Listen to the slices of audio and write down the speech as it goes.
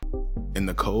In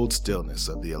the cold stillness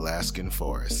of the Alaskan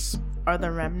forests are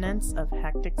the remnants of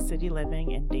hectic city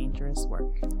living and dangerous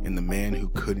work. In the man who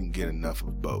couldn't get enough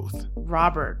of both.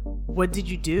 Robert, what did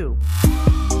you do?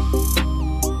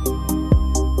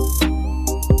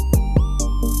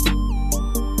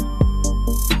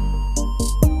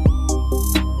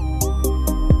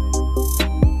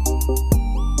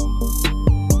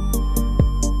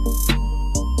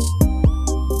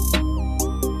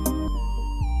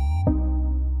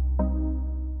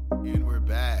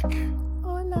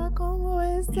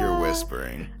 You're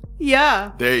whispering.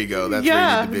 Yeah. There you go. That's where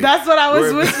you need to be. That's what I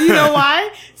was whispering. You know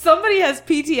why? Somebody has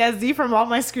PTSD from all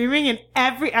my screaming in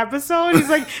every episode. He's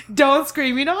like, don't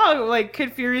scream. You know how like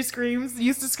Kid Fury used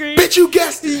to scream? Bitch, you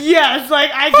guessed it. Yes. Like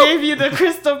I gave you the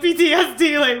crystal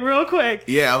PTSD like real quick.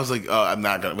 Yeah, I was like, oh, I'm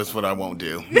not going to. That's what I won't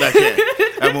do.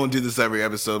 I won't do this every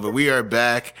episode. But we are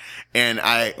back. And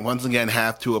I once again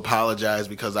have to apologize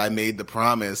because I made the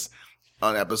promise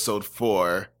on episode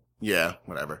 4. Yeah,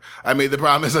 whatever. I made the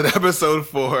promise on episode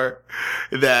 4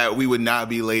 that we would not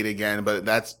be late again, but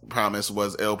that promise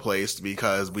was ill-placed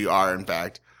because we are, in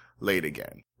fact, late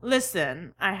again.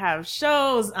 Listen, I have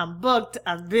shows, I'm booked,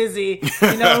 I'm busy,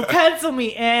 pencil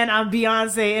me in, I'm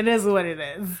Beyonce, it is what it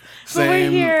is. So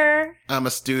we're here. I'm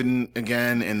a student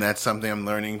again, and that's something I'm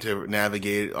learning to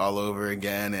navigate all over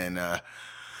again, and,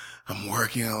 I'm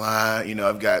working a lot.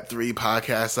 I've got 3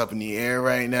 podcasts up in the air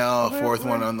right now, a 4th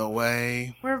one on the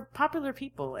way. We're popular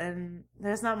people, and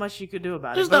there's not much you could do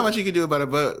about it. There's not much you can do about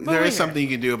it, but there is something you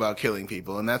can do about killing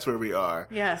people, and that's where we are.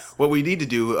 Yes. What we need to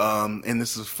do, and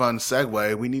this is a fun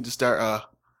segue, we need to start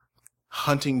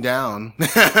hunting down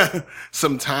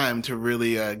some time to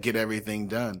really get everything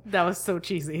done. That was so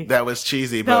cheesy. That was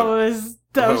cheesy, but...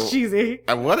 That was cheesy.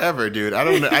 Whatever, dude. I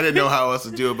didn't know how else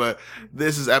to do it, but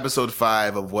this is episode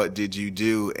 5 of What Did You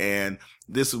Do? And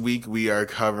this week we are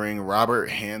covering Robert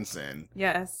Hansen.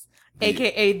 Yes.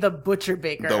 AKA the Butcher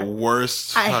Baker. The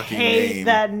worst fucking name. I hate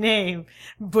that name.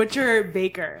 Butcher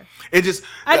Baker. I just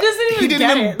didn't even he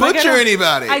didn't even butcher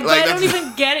anybody. I don't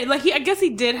even get it. Like I guess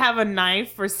he did have a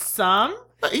knife for some.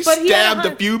 He stabbed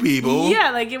a few people.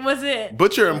 Yeah, like it wasn't.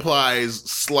 Butcher implies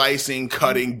slicing,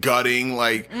 cutting, gutting.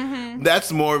 Like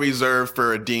that's more reserved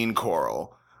for a Dean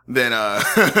Coral than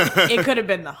It could have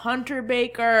been the Hunter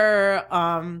Baker.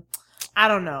 I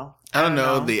don't know. I don't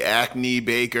know. The Acne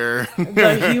Baker.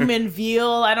 The human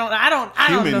veal. I don't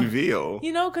know. Human veal.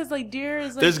 Because like deer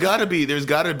is like. There's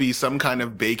gotta be some kind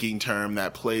of baking term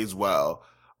that plays well.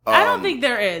 I don't think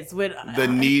there is with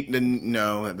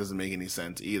no, that doesn't make any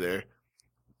sense either.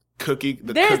 Cookie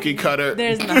cutter.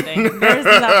 There's nothing.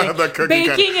 The cookie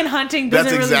baking cutter. And hunting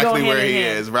doesn't That's exactly really go where he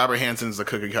hand. is. Robert Hansen's the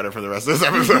cookie cutter for the rest of this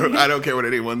episode. I don't care what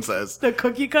anyone says. The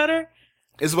cookie cutter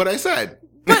is what I said.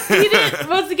 But he didn't.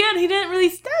 Once again, he didn't really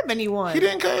stab anyone. He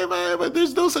didn't cut anybody, but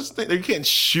there's no such thing. You can't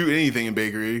shoot anything in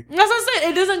bakery. That's what I said.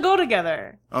 It doesn't go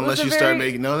together unless you start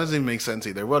making. No, it doesn't even make sense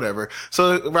either. Whatever.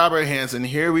 So Robert Hansen,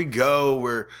 here we go.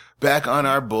 We're back on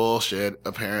our bullshit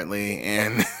apparently,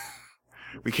 and.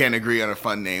 We can't agree on a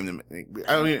fun name. He's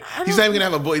not even gonna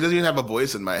have a voice. He doesn't even have a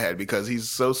voice in my head because he's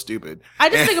so stupid. I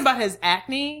just think about his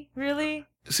acne, really.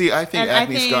 See, I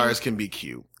think scars can be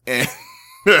cute. And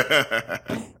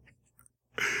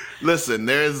listen,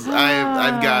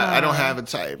 I don't have a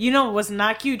type. What's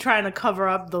not cute? Trying to cover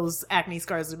up those acne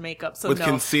scars with makeup. So with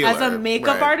concealer. As a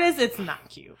makeup artist, it's not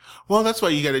cute. Well, that's why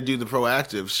you got to do the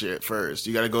proactive shit first.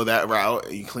 You got to go that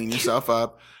route. You clean yourself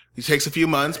up. It takes a few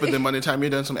months, but then by the time you're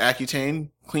done some Accutane,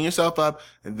 clean yourself up,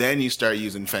 and then you start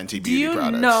using Fenty beauty products.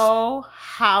 Do you know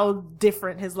how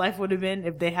different his life would have been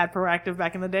if they had Proactiv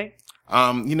back in the day?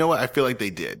 You know what? I feel like they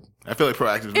did. I feel like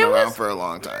Proactiv's been around for a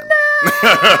long time.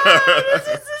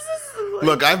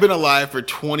 Look, I've been alive for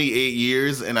 28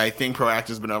 years, and I think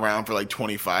Proactiv's been around for like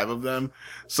 25 of them.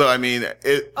 So, I mean,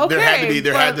 there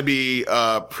had to be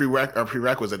a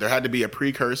prerequisite. There had to be a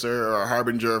precursor or a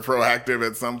harbinger of Proactiv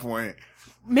at some point.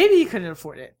 Maybe he couldn't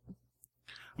afford it.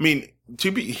 I mean,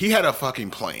 he had a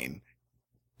fucking plane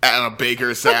and a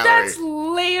baker's salary. But that's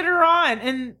later on,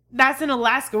 and that's in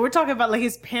Alaska. We're talking about like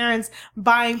his parents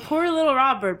buying poor little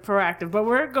Robert Proactiv, but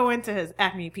we're going to his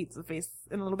acne pizza face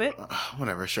in a little bit.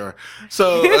 Whatever, sure.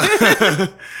 So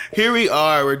here we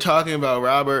are. We're talking about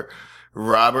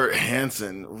Robert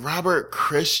Hansen, Robert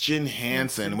Christian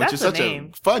Hansen, which is such a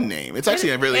fun name. It's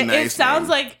actually a really nice name. It sounds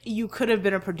like you could have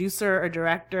been a producer or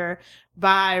director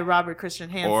by Robert Christian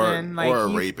Hansen. Or a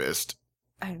rapist.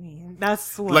 I mean,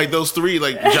 that's what... Like those 3,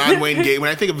 like John Wayne Gacy. When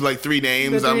I think of like 3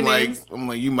 names, I'm like,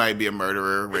 you might be a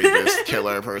murderer, rapist,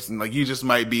 killer person. Like you just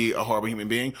might be a horrible human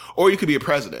being. Or you could be a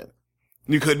president.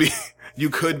 You could be.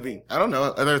 I don't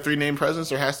know. Are there 3 named presidents?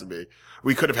 There has to be.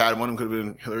 We could have had one of them could have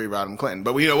been Hillary Rodham Clinton,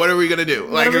 but what are we gonna do?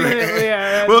 Like,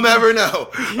 yeah, we'll never know.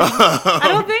 I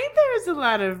don't think there's a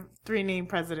lot of 3 named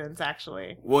presidents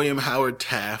actually. William Howard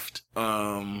Taft.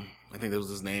 I think that was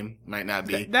his name. Might not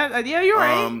be. Yeah, you're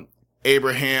right.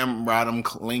 Abraham Rodham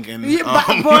Lincoln. Yeah,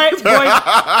 boy.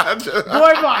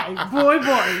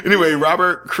 Anyway,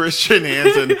 Robert Christian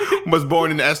Hansen was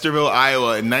born in Esterville,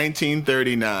 Iowa in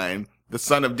 1939. The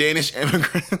son of Danish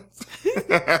immigrants.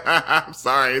 I'm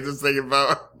sorry, just thinking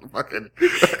about fucking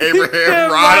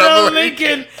Abraham Rodham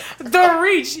Lincoln. The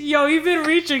reach. Yo, you've been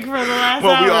reaching for the last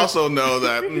hour. We also know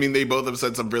that, they both have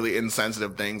said some really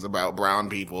insensitive things about brown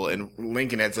people, and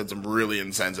Lincoln had said some really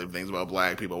insensitive things about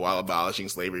black people while abolishing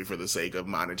slavery for the sake of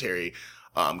monetary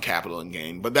capital and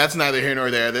gain. But that's neither here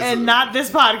nor there. Not this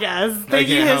podcast. Thank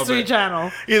you, History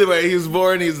Channel. Either way, he was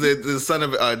born, he's the son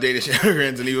of Danish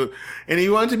immigrants, and he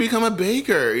wanted to become a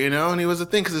baker, and he was a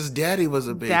thing because his daddy was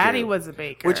a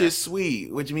baker. Which is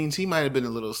sweet, which means he might have been a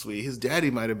little sweet. His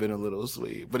daddy might have been a little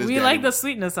sweet. But we like the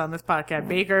sweetness on this podcast.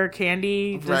 Baker,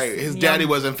 candy. Right. His daddy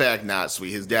was, in fact, not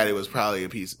sweet. His daddy was probably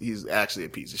he's actually a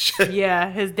piece of shit. Yeah,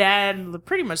 his dad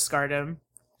pretty much scarred him.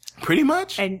 Pretty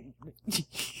much? And...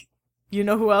 You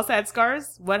know who else had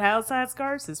scars? What else had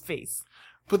scars? His face.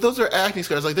 But those are acne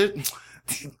scars. Like,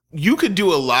 you could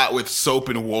do a lot with soap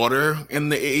and water in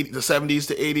the 70s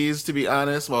to 80s, to be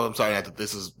honest. Well, I'm sorry,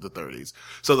 this is the 30s.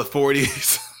 So the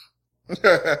 40s,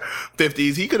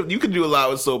 50s, you could do a lot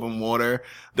with soap and water.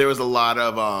 There was a lot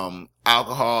of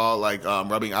alcohol, like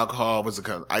rubbing alcohol, was it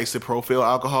called isopropyl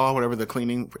alcohol, whatever the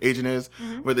cleaning agent is,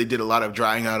 where they did a lot of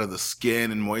drying out of the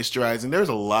skin and moisturizing. There's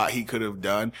a lot he could have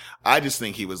done. I just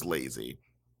think he was lazy.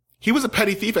 He was a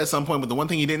petty thief at some point, but the one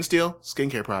thing he didn't steal,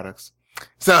 skincare products.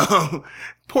 So,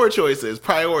 poor choices,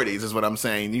 priorities is what I'm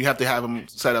saying. You have to have them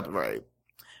set up right.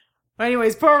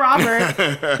 Anyways, poor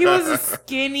Robert. He was a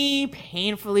skinny,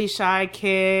 painfully shy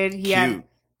kid.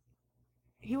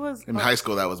 He was in high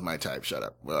school. That was my type. Shut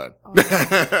up. But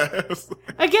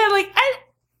again,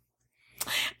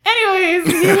 anyways,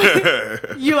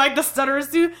 you like the stutterers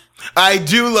too? I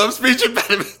do love speech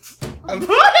impediments.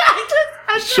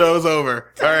 Show's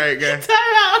over. All right, guys.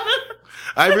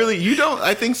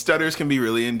 I think stutters can be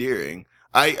really endearing.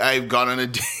 I've gone on a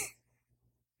date.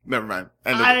 Never mind.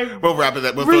 We'll wrap it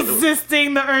up.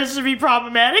 Resisting the urge to be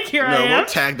problematic. I am. We'll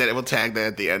tag that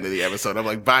at the end of the episode. I'm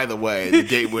like, by the way, the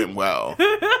date went well.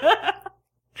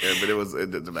 Yeah, but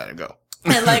it doesn't matter. Go.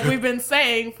 And like we've been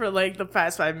saying for like the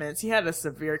past 5 minutes, he had a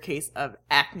severe case of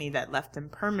acne that left him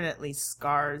permanently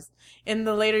scars. In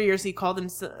the later years, he called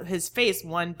his face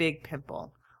one big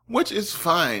pimple. Which is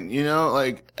fine,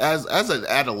 like as an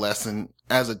adolescent,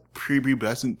 as a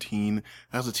prepubescent teen,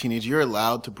 as a teenager, you're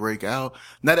allowed to break out.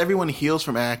 Not everyone heals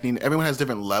from acne. Everyone has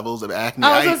different levels of acne.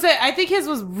 I was going to say, I think his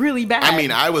was really bad.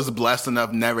 I was blessed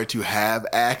enough never to have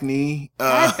acne.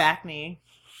 I had acne.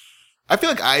 I feel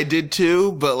like I did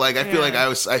too, but like I feel like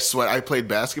I sweat. I played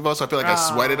basketball, so I feel like I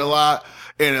sweated a lot.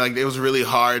 And like it was really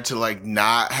hard to like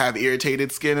not have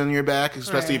irritated skin on your back,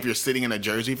 especially if you're sitting in a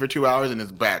jersey for 2 hours and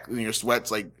it's back and your sweat's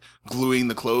like gluing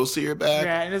the clothes to your back.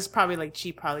 Yeah, and it's probably like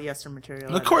cheap polyester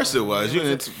material. Of course it was.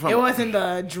 It wasn't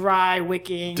the dry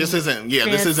wicking. This isn't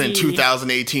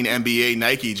 2018 NBA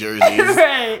Nike jerseys.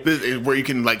 Right. Where you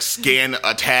can like scan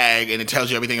a tag and it tells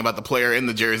you everything about the player in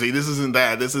the jersey. This isn't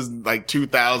that. This is like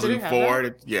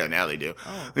 2004. Yeah, now they do.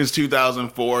 Oh. It's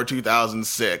 2004,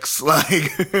 2006.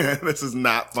 Like this is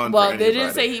not fun. Well, they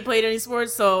didn't say he played any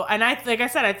sports, so like I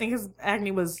said, I think his acne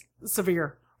was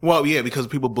severe. Well, yeah, because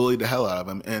people bullied the hell out of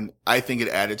him, and I think it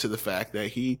added to the fact that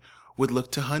he would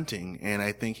look to hunting, and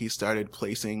I think he started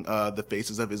placing the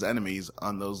faces of his enemies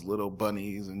on those little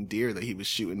bunnies and deer that he was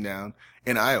shooting down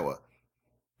in Iowa.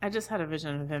 I just had a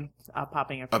vision of him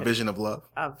popping a vision of love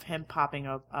of him popping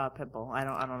a pimple. I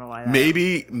don't know why.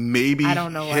 Maybe I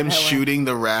don't know him shooting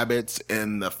the rabbits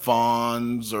and the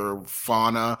fawns or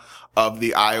fauna of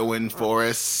the Iowan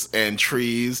forests and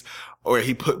trees, or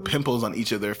he put pimples on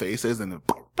each of their faces and then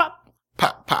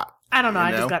pop. I don't know.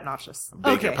 I just got nauseous.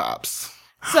 Baker pops.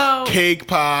 So cake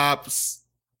pops.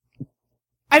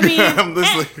 I mean, I'm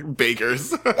just like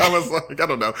bakers. I was like, I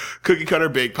don't know, cookie cutter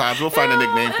bake pops. We'll find a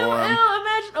nickname for him.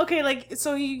 Imagine, okay, like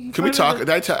so he. Can we talk?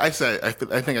 I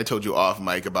think I told you off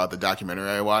mic about the documentary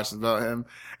I watched about him,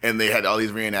 and they had all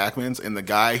these reenactments, and the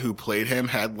guy who played him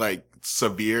had like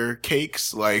severe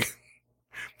cakes, like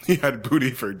he had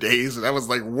booty for days, and I was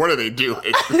like, what are they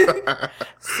doing?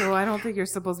 So I don't think you're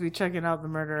supposed to be checking out the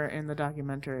murder in the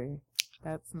documentary.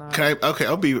 That's not.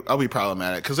 I'll be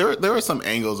problematic because there were some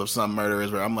angles of some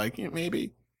murderers where I'm like, yeah,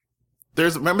 maybe. There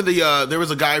was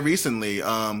a guy recently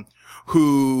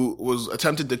who was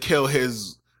attempted to kill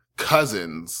his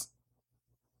cousins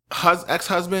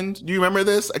ex-husband. Do you remember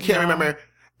this? I can't remember.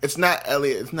 It's not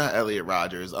Elliot. It's not Elliot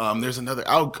Rodgers. There's another.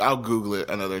 I'll Google it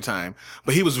another time.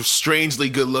 But he was strangely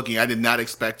good looking. I did not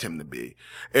expect him to be.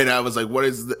 And I was like, what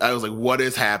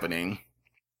is happening?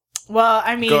 Well,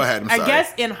 I mean, go ahead. I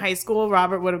guess in high school,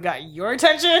 Robert would have got your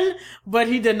attention, but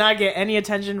he did not get any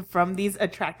attention from these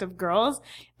attractive girls.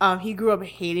 He grew up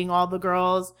hating all the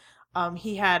girls.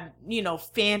 He had,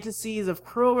 fantasies of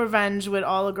cruel revenge with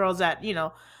all the girls that,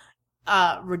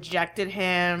 rejected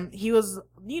him. He was,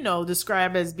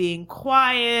 described as being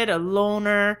quiet, a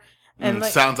loner. And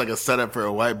sounds like a setup for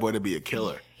a white boy to be a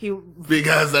killer.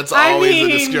 Because that's always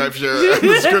the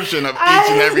description of each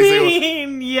and every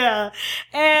single. Yeah.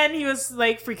 And he was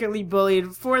frequently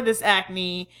bullied for this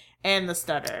acne and the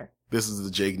stutter. This is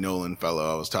the Jake Nolan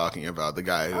fellow I was talking about. The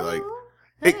guy who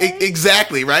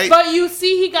exactly, right? But you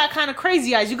see, he got kind of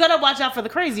crazy eyes. You gotta watch out for the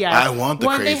crazy eyes. I want the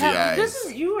crazy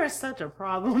eyes. You are such a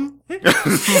problem.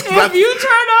 If you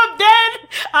turn up dead,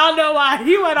 I'll know why.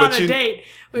 He went on a date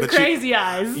with crazy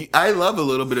eyes. I love a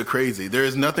little bit of crazy. There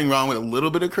is nothing wrong with a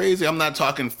little bit of crazy. I'm not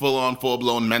talking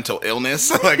full-blown mental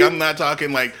illness. I'm not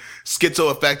talking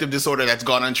schizoaffective disorder that's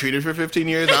gone untreated for 15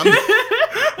 years.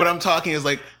 What I'm talking is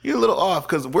you're a little off,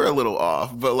 because we're a little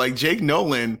off. But Jake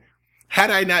Nolan,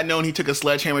 had I not known he took a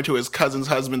sledgehammer to his cousin's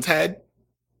husband's head,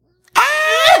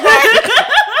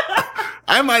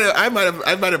 I might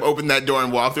have opened that door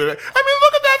and walked through it. I mean,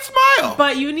 look at that smile.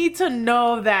 But you need to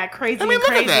know that crazy and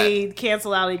crazy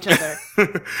cancel out each other.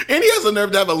 And he has the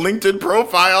nerve to have a LinkedIn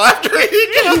profile after he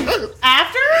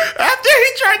After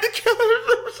he tried to kill him.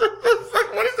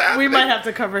 What is happening? We might have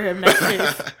to cover him next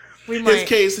case. We might.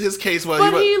 His case was.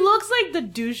 But he looks like the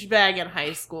douchebag in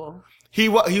high school. He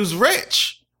was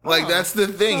rich. That's the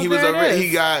thing. So he was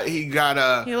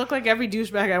he looked like every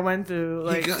douchebag I went through.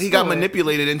 He got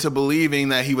manipulated into believing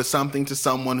that he was something to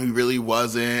someone who really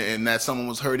wasn't, and that someone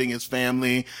was hurting his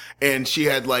family. And she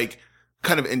had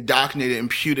kind of indoctrinated,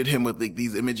 imputed him with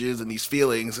these images and these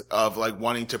feelings of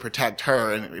wanting to protect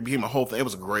her, and it became a whole thing. It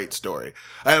was a great story.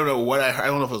 I don't know I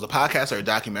don't know if it was a podcast or a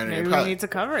documentary. Maybe we need to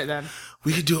cover it then.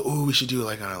 We should do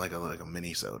a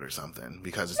mini-sode or something,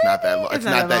 because it's not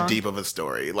that deep of a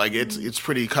story. It's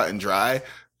pretty cut and dry.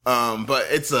 But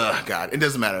it's God, it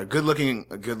doesn't matter. Good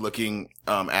looking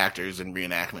actors and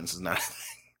reenactments is not a thing.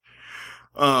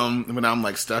 But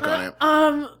I'm stuck on it.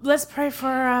 Let's pray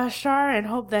for Shar and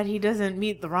hope that he doesn't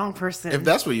meet the wrong person. If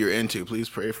that's what you're into, please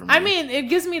pray for me. I mean, it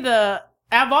gives me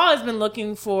I've always been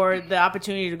looking for the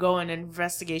opportunity to go in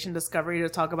investigation discovery to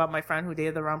talk about my friend who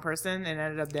dated the wrong person and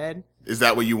ended up dead. Is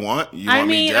that what you want?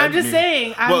 I'm just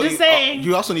saying.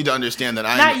 You also need to understand that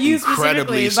I'm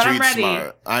incredibly street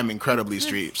smart. I'm incredibly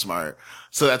street smart.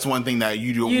 So that's one thing that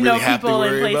you don't really have to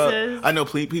worry about. I know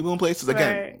people in places.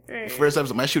 Again, right. First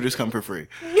episode, my shooters come for free.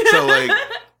 So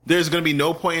there's going to be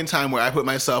no point in time where I put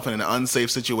myself in an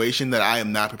unsafe situation that I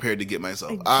am not prepared to get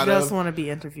myself out of. I just want to be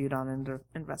interviewed on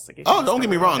investigation. Oh, don't get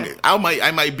me wrong.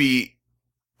 I might be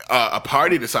a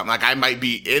party to something. I might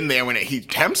be in there when he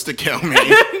attempts to kill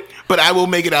me, but I will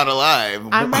make it out alive.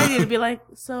 I'm ready to be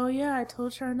so yeah, I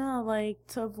told Sharna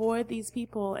to avoid these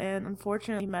people, and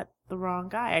unfortunately met the wrong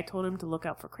guy. I told him to look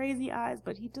out for crazy eyes,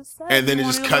 but he just said. And then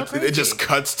it just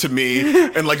cuts to me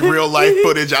and real life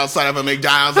footage outside of a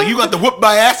McDonald's. You got to whoop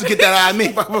my ass to get that out of me.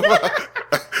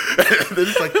 And then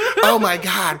it's oh my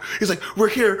God. He's we're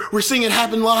here. We're seeing it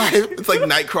happen live. It's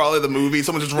Nightcrawler, the movie.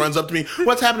 Someone just runs up to me.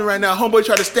 What's happening right now? Homeboy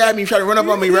tried to stab me. He tried to run up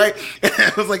on me, right? And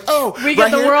I was oh. We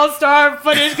get the World Star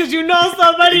footage because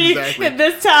somebody in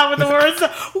this town with the World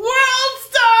Star.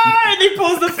 And he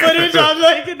pulls the footage on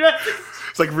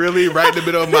It's really right in the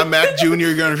middle of my Mac Jr.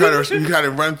 You're gonna try to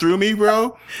run through me,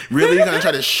 bro? Really? You're gonna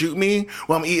try to shoot me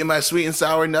while I'm eating my sweet and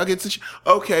sour nuggets?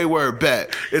 Okay, we're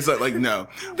bet. It's no.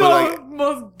 The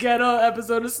most ghetto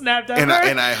episode of Snapped ever.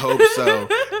 And I hope so.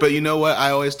 But you know what? I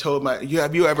always told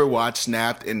have you ever watched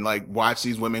Snapped and watch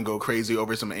these women go crazy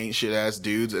over some ain't shit ass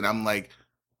dudes? And I'm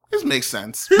this makes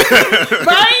sense.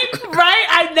 Right?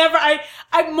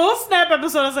 Most Snap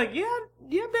episodes, I was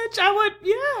yeah, bitch, I would,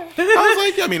 yeah.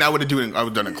 I would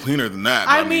have done it cleaner than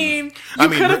that. You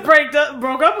could have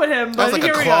broke up with him, but I was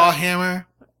a claw hammer.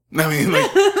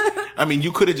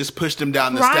 You could have just pushed him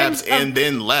down the steps and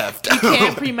then left. You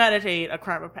can't premeditate a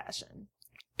crime of passion.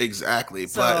 Exactly.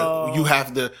 So, but you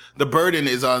have the burden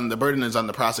is on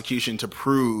the prosecution to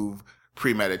prove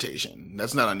premeditation.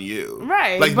 That's not on you.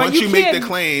 Right. Once you make the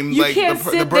claim,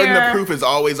 the burden of proof is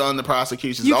always on the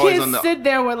prosecution. You can't sit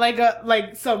there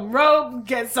with some rope,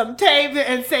 get some tape,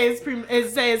 and say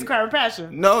it's crime of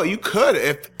passion. No, you could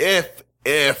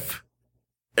if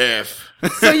if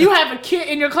So you have a kit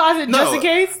in your closet just in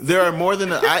case? There are more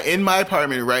than in my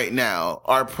apartment right now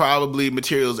are probably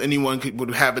materials anyone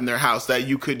would have in their house that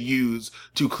you could use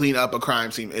to clean up a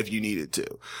crime scene if you needed to.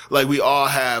 Like we all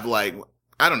have like,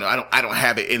 I don't know. I don't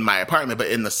have it in my apartment, but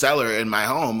in the cellar in my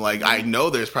home, like I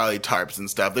know there's probably tarps and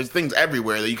stuff. There's things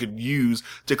everywhere that you could use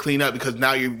to clean up because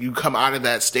now you come out of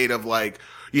that state of like,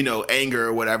 you know, anger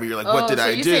or whatever. You're like, what did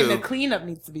I do? Saying the cleanup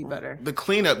needs to be better. The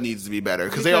cleanup needs to be better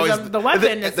because they always the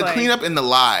weapon. The cleanup and the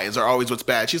lies are always what's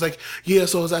bad. She's like, yeah,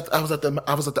 so I was at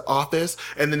the office,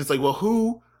 and then it's like, well,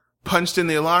 who punched in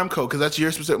the alarm code? Because that's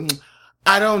your specific.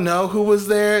 I don't know who was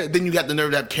there. Then you got the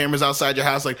nerve to have cameras outside your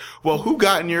house. Like, well, who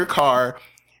got in your car?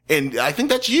 And I think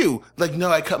that's you. Like, no,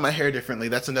 I cut my hair differently.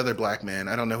 That's another black man.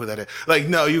 I don't know who that is. Like,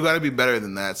 no, you gotta be better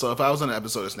than that. So if I was on an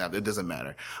episode of Snap, it doesn't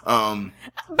matter.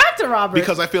 Back to Robert.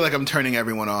 Because I feel like I'm turning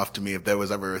everyone off to me if there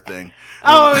was ever a thing.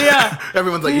 Oh, yeah.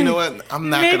 Everyone's like, you know what? I'm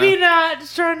not gonna. Maybe not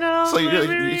Charnel. So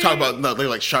you talk about, no, they're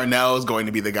like, Charnel is going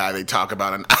to be the guy they talk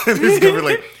about. And it's gonna be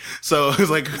like, so it's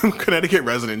like, Connecticut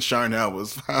resident Charnel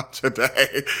was found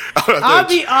today. I'll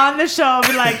be on the show and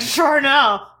be like,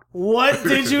 Charnel, what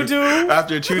did you do?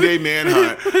 After a 2-day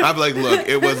manhunt, I'm like, look,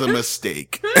 it was a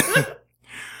mistake.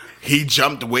 He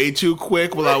jumped way too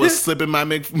quick while I was slipping my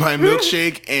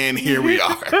milkshake, and here we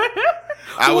are.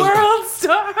 World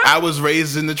star. I was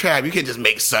raised in the trap. You can't just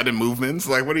make sudden movements.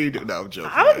 Like, what are you doing? No, I'm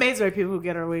joking. I'm amazed by people who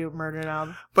get away with murder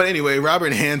now. But anyway,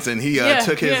 Robert Hansen, he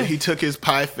took his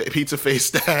pizza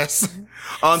faced ass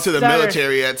onto the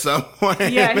military at some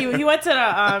point. Yeah, he went to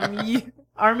the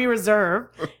Army Reserve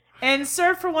and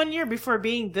served for 1 year before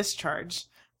being discharged.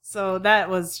 So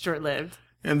that was short-lived.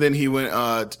 And then he went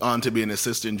on to be an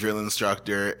assistant drill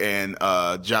instructor and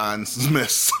John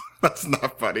Smith's. That's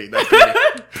not funny. That's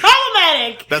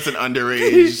problematic. That's an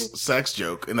underage sex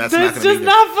joke, and that's not just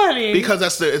not funny. Because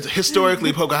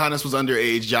historically Pocahontas was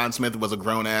underage. John Smith was a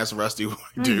grown ass rusty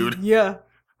white dude. Yeah.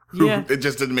 It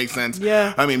just didn't make sense.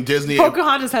 Yeah. I mean, Disney.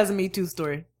 Pocahontas has a Me Too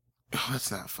story. Oh,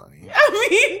 that's not funny. I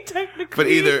mean, technically. But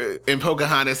either in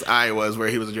Pocahontas, Iowa, where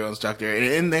he was a drill instructor, and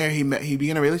in there he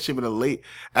began a relationship with a late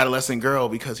adolescent girl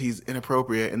because he's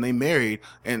inappropriate, and they married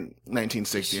in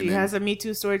 1960. She has a Me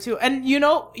Too story too, and you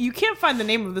know you can't find the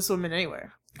name of this woman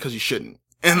anywhere because you shouldn't.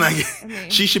 And like,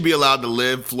 she should be allowed to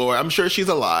live. Flora, I'm sure she's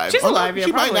alive. She's alive.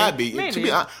 She probably. might not be. To be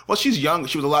honest, well, she's young.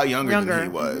 She was a lot younger. Than he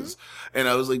was. Mm-hmm. And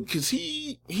I was like, cause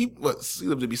he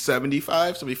lived to be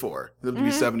 75, 74. He lived to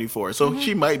be 74. So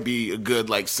she might be a good,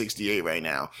 like, 68 right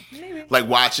now. Maybe.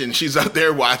 Like she's out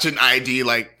there watching ID,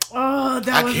 like, oh,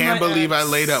 that was I can't believe I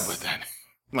laid up with that.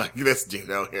 Like, this dude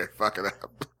out here fucking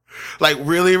up. Like,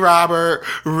 really, Robert?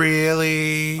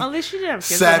 Really? At least she didn't have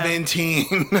kids.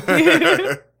 17.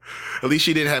 At least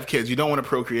she didn't have kids. You don't want to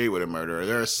procreate with a murderer.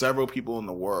 There are several people in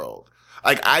the world.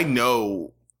 Like, I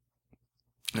know,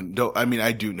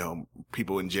 I do know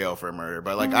people in jail for murder,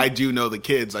 but like, I do know the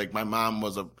kids. Like, my mom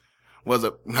was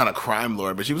not a crime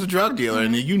lord, but she was a drug dealer,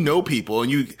 and you know people,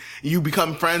 and you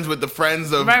become friends with the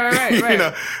friends of, right. you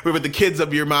know, with the kids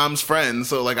of your mom's friends.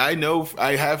 So like, I know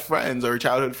I have friends or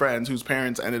childhood friends whose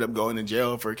parents ended up going to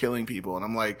jail for killing people, and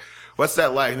I'm like, what's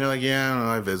that like? And they're like, yeah, I don't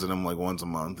know, I visit them like once a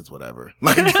month. It's whatever.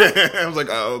 Like, I was like,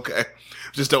 oh, okay.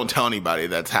 Just don't tell anybody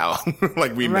that's how,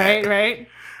 like, we met. Right.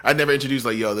 I never introduced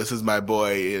like, yo, this is my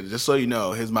boy. And just so you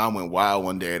know, his mom went wild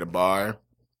one day at a bar,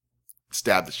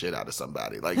 stabbed the shit out of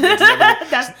somebody. Like, that's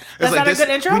not a good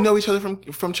intro. We know each other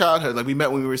from childhood. Like, we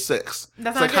met when we were 6.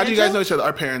 That's it's like, how do you guys know each other?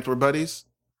 Our parents were buddies.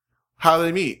 How did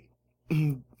they meet?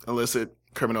 Illicit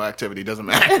criminal activity, doesn't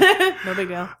matter. No big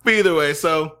deal. But either way,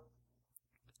 so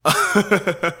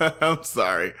I'm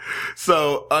sorry.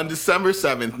 So on December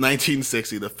 7th,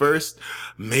 1960, the first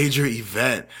major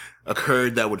event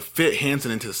occurred that would fit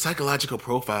Hansen into the psychological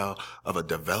profile of a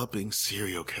developing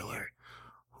serial killer.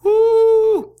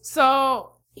 Woo!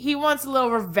 So he wants a little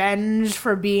revenge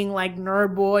for being like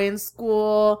nerd boy in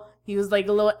school. He was like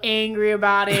a little angry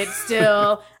about it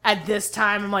still at this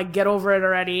time. I'm like, get over it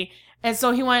already. And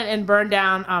so he went and burned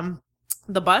down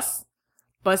the bus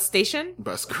station.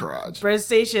 Bus garage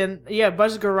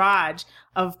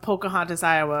of Pocahontas,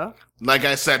 Iowa. Like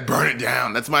I said, burn it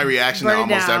down. That's my reaction to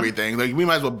almost everything. Like, we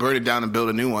might as well burn it down and build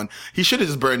a new one. He should have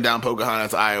just burned down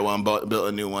Pocahontas, Iowa, and built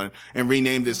a new one and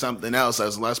renamed it something else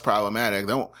that's less problematic.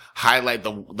 Don't highlight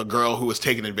the girl who was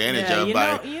taken advantage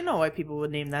of you know white people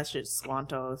would name that shit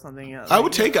Squanto or something else. I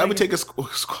would take a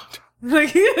Squanto.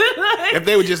 If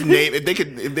they would just name, if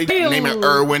they name it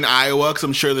Irwin, Iowa, because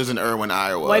I'm sure there's an Irwin,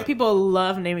 Iowa. White people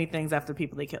love naming things after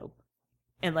people they killed,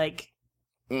 and like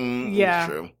Yeah.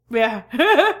 True. Yeah.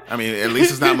 I mean, at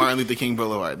least it's not Martin Luther King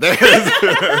Boulevard.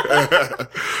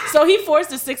 So he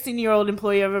forced a 16-year-old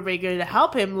employee of a bakery to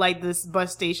help him light this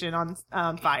bus station on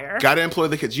fire. Gotta employ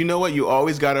the kids. You know what? You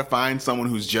always gotta find someone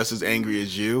who's just as angry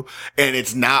as you, and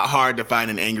it's not hard to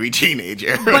find an angry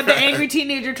teenager. But the angry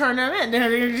teenager turned him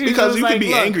in. Because you can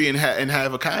be angry and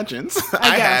have a conscience.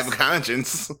 I have a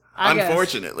conscience.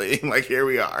 Unfortunately. Like, here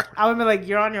we are. I would be like,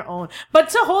 you're on your own. But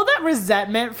to hold that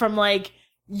resentment from, like,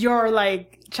 your,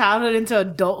 like, childhood into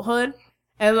adulthood,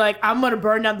 and, like, I'm gonna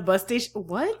burn down the bus station.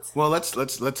 What? Well, let's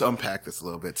unpack this a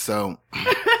little bit. So,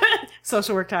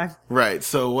 social work time. Right.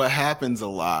 So what happens a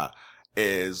lot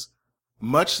is,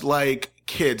 much like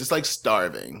kids, it's like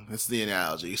starving. That's the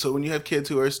analogy. So when you have kids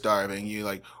who are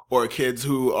starving, or kids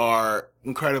who are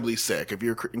incredibly sick, if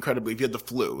you had the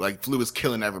flu, like flu is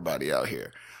killing everybody out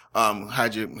here.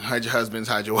 Hide your husbands,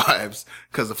 hide your wives,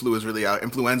 cause the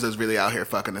influenza is really out here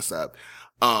fucking us up.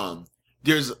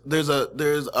 There's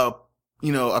a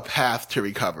path to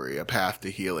recovery, a path to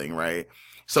healing, right?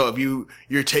 So if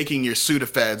you're taking your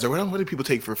Sudafeds, or what do people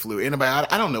take for flu?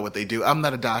 Antibiotic? I don't know what they do. I'm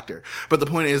not a doctor. But the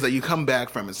point is that you come back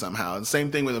from it somehow. And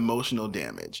same thing with emotional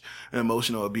damage and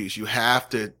emotional abuse. You have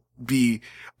to be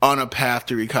on a path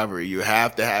to recovery. You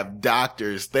have to have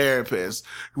doctors, therapists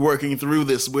working through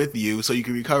this with you so you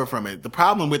can recover from it. The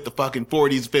problem with the fucking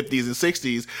 40s, 50s, and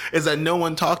 60s is that no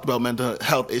one talked about mental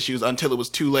health issues until it was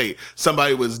too late.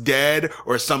 Somebody was dead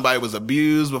or somebody was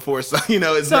abused before,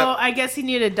 I guess he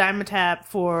needed Dimetapp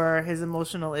for his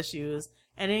emotional issues.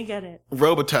 I didn't get it.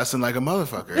 Robitussin like a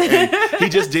motherfucker. And he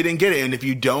just didn't get it. And if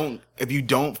you don't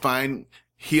find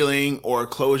healing or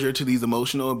closure to these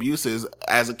emotional abuses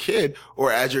as a kid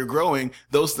or as you're growing,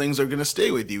 those things are going to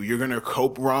stay with you. You're going to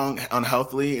cope wrong,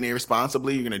 unhealthily, and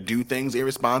irresponsibly. You're going to do things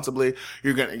irresponsibly.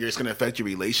 You're just going to affect your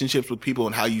relationships with people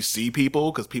and how you see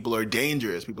people, because people are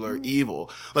dangerous. People are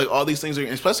evil. Like, all these things are,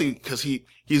 especially because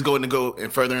he's going to go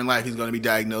and further in life, he's going to be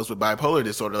diagnosed with bipolar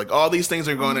disorder. Like, all these things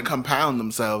are going to compound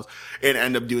themselves and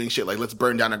end up doing shit like, let's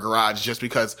burn down a garage just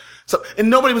because. And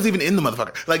nobody was even in the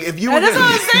motherfucker. Like, if you were, that's what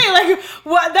I'm saying. Like,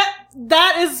 what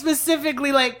that is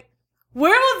specifically, like,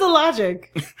 where was the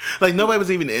logic? Like, nobody was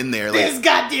even in there. Like, this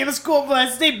goddamn school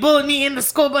bus, they bully me in the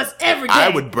school bus every day. I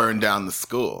would burn down the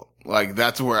school. Like,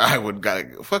 that's where I would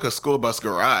fuck a school bus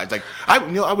garage. Like,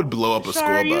 I would blow up a school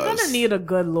bus. You're gonna need a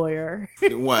good lawyer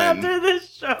after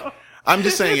this show. I'm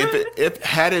just saying,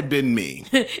 had it been me,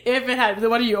 what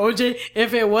are you, OJ?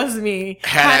 If it was me,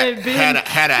 if I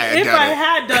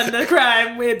had done the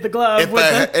crime with the glove, if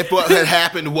what had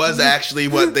happened was actually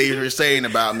what they were saying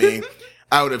about me,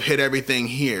 I would have hit everything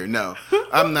here. No,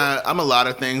 I'm not. I'm a lot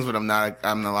of things, but I'm not.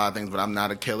 I'm a lot of things, but I'm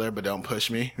not a killer. But don't push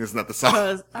me. It's not the song.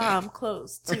 Because I'm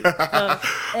close to.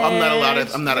 I'm not a lot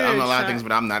of. I'm a lot of things,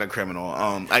 but I'm not a criminal.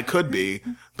 I could be,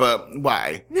 but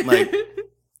why? Like.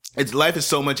 Life is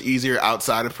so much easier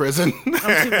outside of prison.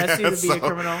 I'm too messy to be a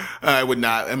criminal. I would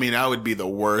not. I mean, I would be the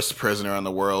worst prisoner in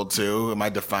the world too. My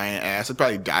defiant ass. I'd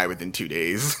probably die within 2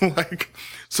 days. Like,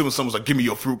 someone's like, "Give me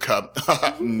your fruit cup."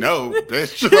 No,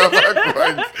 bitch.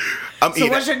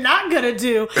 What you're not gonna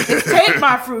do is take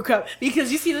my fruit cup, because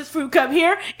you see this fruit cup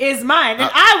here is mine, and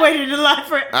I waited in line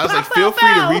for it. I was like, feel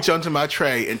free to reach onto my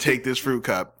tray and take this fruit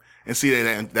cup. And see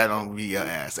that don't be your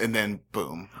ass, and then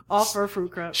boom, offer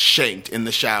fruit cup, shanked in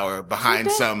the shower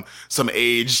behind some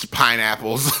aged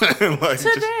pineapples. Like,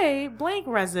 today, blank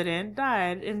resident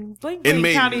died in blank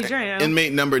county jail.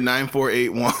 Inmate number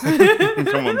 9481.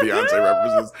 Come on, Beyonce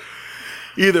references.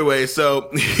 Either way, so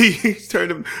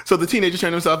the teenager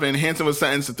turned himself in. Hanson was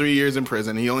sentenced to 3 years in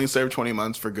prison. He only served 20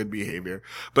 months for good behavior.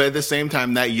 But at the same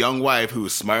time, that young wife who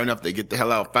was smart enough to get the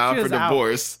hell out filed for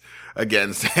divorce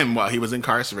against him while he was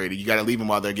incarcerated. You got to leave him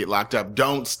while they get locked up.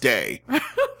 Don't stay.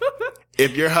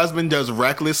 If your husband does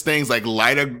reckless things like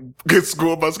light a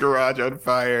school bus garage on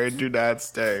fire, do not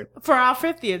stay. For our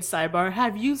 50th sidebar,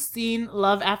 have you seen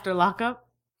Love After Lockup?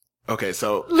 Okay,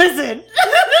 so listen.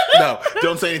 No,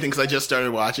 don't say anything because I just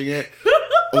started watching it.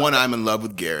 One, I'm in love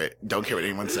with Garrett. Don't care what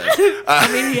anyone says.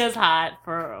 I mean, he is hot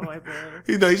for a white boy.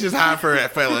 He's just hot for a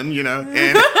felon,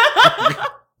 and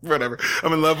whatever.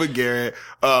 I'm in love with Garrett.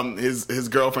 His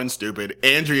girlfriend's stupid.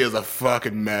 Andrea's a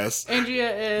fucking mess.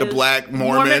 Andrea is the black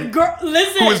Mormon girl.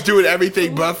 Listen, who was doing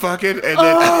everything but fucking. And then,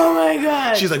 oh my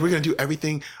god, she's like, we're gonna do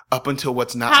everything up until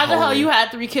what's not. How the holy. hell you had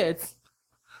 3 kids?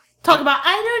 Talk about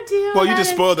I don't do. Well, you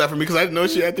just spoiled that for me because I didn't know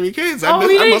she had 3 kids. I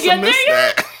must have missed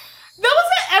that. There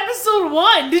was an episode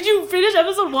 1. Did you finish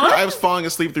episode 1? I was falling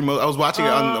asleep through. I was watching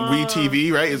it on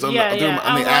WeTV, right? It's on, yeah, the,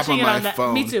 on the app on my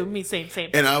phone. Me too. Same.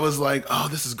 And I was like, "Oh,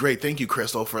 this is great! Thank you,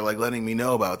 Crystal, for like letting me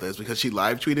know about this," because she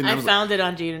live tweeted. I found it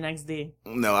on Jaden XD.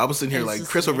 No, I was sitting here like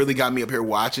Crystal really got me up here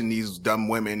watching these dumb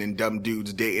women and dumb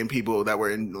dudes dating people that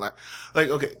were in like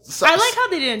okay. So, I like how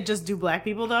they didn't just do black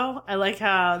people though. I like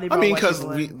how they. Because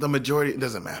the majority, it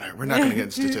doesn't matter. We're not going to get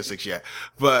into statistics yet,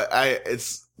 but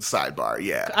it's sidebar.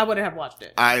 Yeah, I wouldn't have watched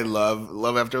it. I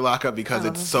love After Lockup because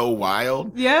it's so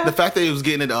wild. Yeah, the fact that he was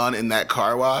getting it on in that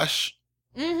car wash.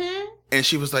 Mm-hmm. And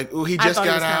she was like, "Oh, he just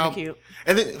got out." Cute.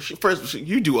 And then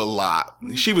you do a lot.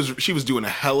 She was doing a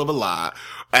hell of a lot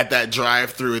at that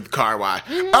drive-through car wash.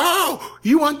 Mm-hmm. Oh,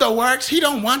 you want the works? He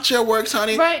don't want your works,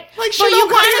 honey. Right. Like, but you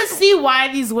kind of see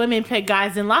why these women pick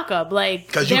guys in lockup, like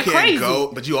because you can't crazy. Go,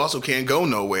 but you also can't go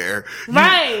nowhere.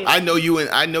 Right. I know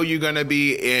you're gonna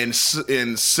be in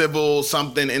civil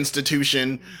something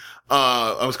institution.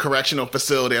 I was correctional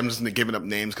facility. I'm just giving up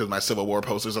names because my Civil War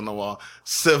posters on the wall.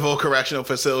 Civil correctional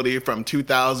facility from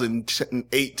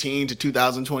 2018 to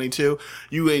 2022.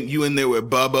 You in there with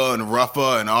Bubba and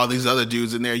Ruffa and all these other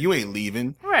dudes in there. You ain't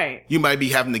leaving. Right. You might be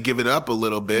having to give it up a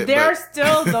little bit. There are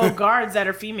still though guards that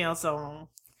are female, so.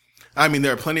 I mean,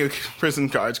 there are plenty of prison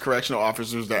guards, correctional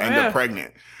officers that end up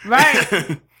pregnant.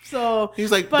 Right. So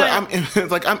he's like, but I'm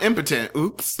impotent.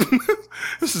 Oops,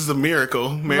 this is a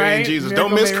miracle, Mary and Jesus. Miracle,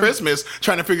 don't miss Christmas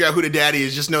trying to figure out who the daddy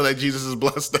is. Just know that Jesus has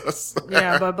blessed us.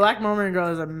 Yeah, but Black Mormon Girl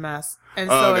is a mess. And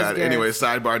oh God! Anyway,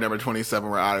 sidebar number 27.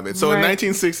 We're out of it. So in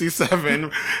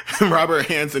 1967, Robert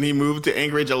Hansen he moved to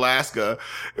Anchorage, Alaska,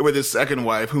 with his second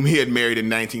wife, whom he had married in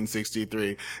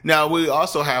 1963. Now we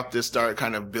also have to start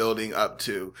kind of building up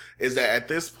to is that at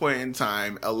this point in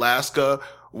time, Alaska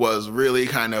was really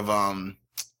kind of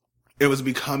it was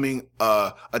becoming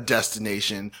a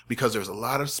destination because there was a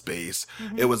lot of space.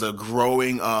 Mm-hmm. It was a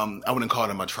growing, I wouldn't call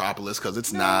it a metropolis because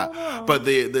it's not, but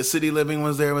the city living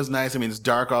was there was nice. I mean, it's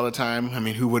dark all the time. I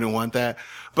mean, who wouldn't want that?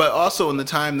 But also in the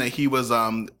time that he was,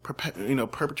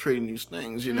 perpetrating these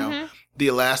things, mm-hmm. The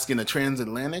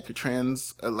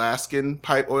trans-Alaskan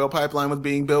oil pipeline was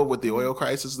being built with the oil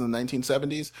crisis in the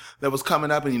 1970s that was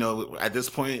coming up. And, at this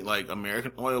point, like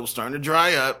American oil was starting to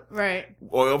dry up. Right.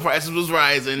 Oil prices was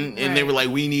rising and they were like,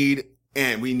 we need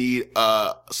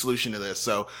a solution to this.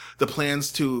 So the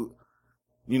plans to,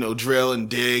 drill and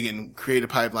dig and create a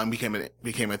pipeline became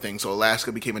a thing. So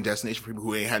Alaska became a destination for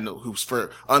people who's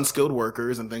for unskilled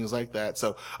workers and things like that.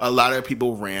 So a lot of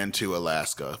people ran to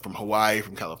Alaska from Hawaii,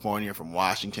 from California, from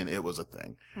Washington. It was a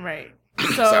thing. Right.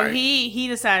 So he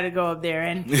decided to go up there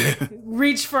and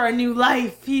reach for a new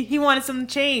life. He wanted some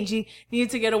change. He needed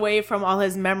to get away from all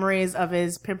his memories of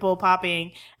his pimple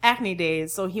popping acne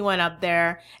days. So he went up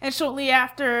there, and shortly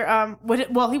after,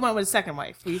 he went with his second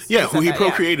wife. Who he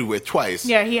procreated with twice.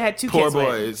 Yeah, he had two kids. Poor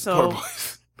boys.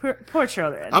 Poor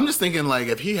children. I'm just thinking, like,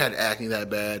 if he had acne that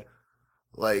bad,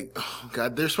 like, oh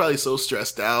God, they're probably so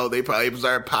stressed out. They probably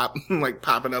started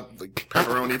popping up like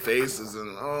pepperoni faces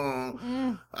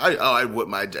and I'd whip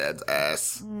my dad's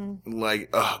ass. Like,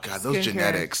 oh God, those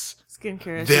genetics.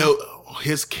 Skincare.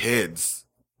 His kids.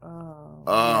 Oh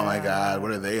my God,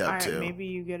 what are they up to? Maybe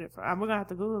you get it I'm gonna have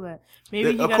to Google that.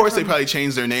 Maybe of course they probably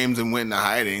changed their names and went into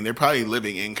hiding. They're probably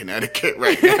living in Connecticut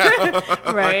right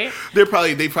now. Right. They've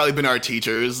probably been our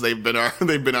teachers. They've been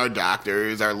our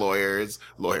doctors, our lawyers.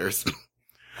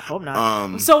 I hope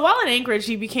not. So while in Anchorage,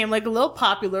 he became like a little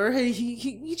popular.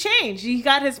 He changed. He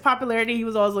got his popularity he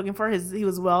was always looking for. He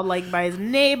was well liked by his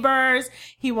neighbors.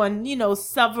 He won,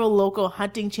 several local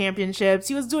hunting championships.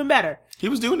 He was doing better. He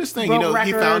was doing his thing.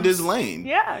 He found his lane.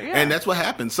 Yeah. And that's what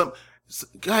happened. Some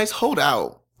guys hold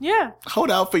out. Yeah.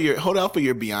 Hold out for your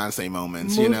Beyonce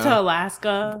moments. Move to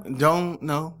Alaska.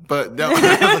 But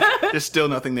there's still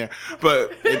nothing there.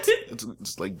 But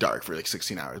it's like dark for like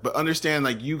 16 hours. But understand,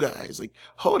 like, you guys, like,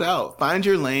 hold out, find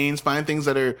your lanes, find things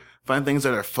that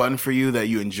are fun for you that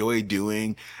you enjoy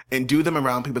doing, and do them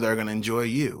around people that are going to enjoy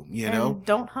you. And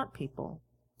don't hunt people.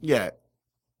 Yeah.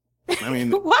 I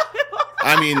mean, what?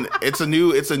 I mean, it's a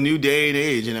new day and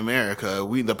age in America.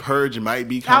 The purge might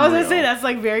become I was gonna real. say that's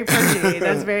like very purgy.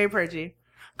 That's very purgy.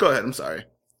 Go ahead. I'm sorry.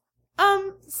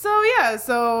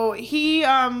 So he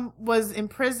was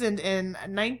imprisoned in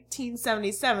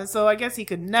 1977. So I guess he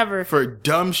could never for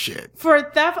dumb shit. For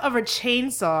theft of a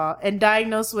chainsaw and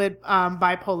diagnosed with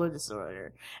bipolar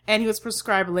disorder. And he was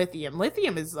prescribed lithium.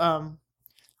 Lithium is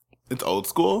it's old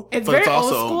school. It's very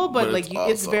old school, but like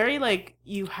it's very like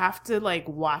you have to like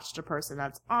watch the person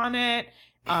that's on it.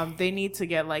 They need to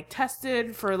get like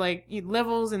tested for like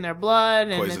levels in their blood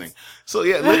and poisoning. So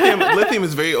yeah, lithium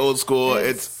is very old school.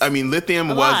 Lithium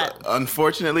was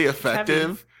unfortunately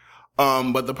effective.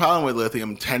 But the problem with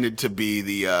lithium tended to be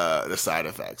the side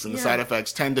effects, and the side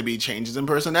effects tend to be changes in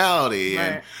personality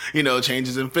and,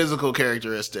 changes in physical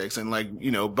characteristics and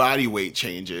body weight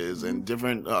changes and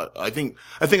different, I think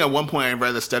at one point I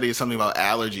read a study of something about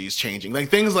allergies changing, like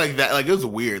things like that. Like, it was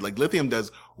weird. Like, lithium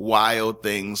does wild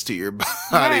things to your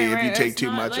body if you take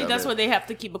too much of it. That's why they have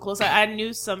to keep a close eye. I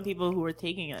knew some people who were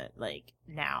taking it, like,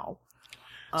 now.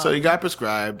 So he got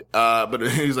prescribed, but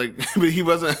he was like, but he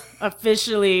wasn't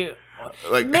officially.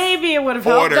 Like, maybe it would have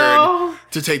helped though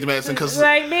to take the medicine, because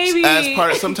maybe as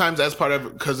part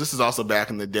of because this is also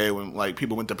back in the day when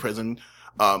people went to prison,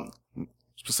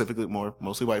 specifically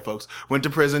mostly white folks went to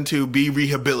prison to be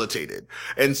rehabilitated,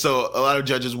 and so a lot of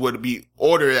judges would be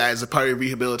ordered as a part of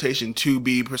rehabilitation to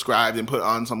be prescribed and put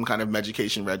on some kind of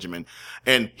medication regimen,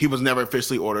 and he was never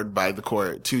officially ordered by the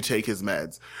court to take his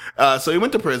meds. So he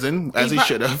went to prison as he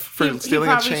should have for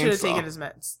stealing a chainsaw. He probably should have taken his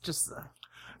meds.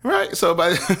 Right. So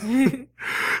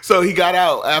so he got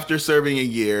out after serving a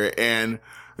year, and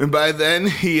by then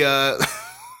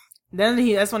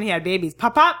that's when he had babies.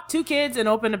 Pop, 2 kids, and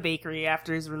opened a bakery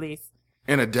after his release.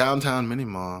 In a downtown mini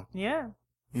mall. Yeah.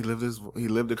 He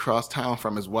lived across town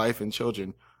from his wife and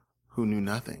children, who knew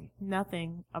nothing.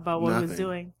 Nothing about what he was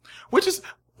doing. Which is,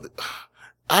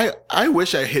 I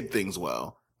wish I hid things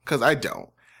well, because I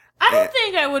don't. I don't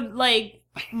think I would,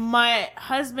 my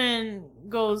husband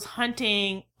goes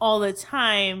hunting all the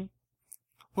time,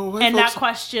 and not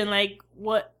question,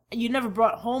 what, you never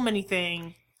brought home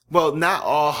anything. Well, not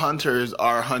all hunters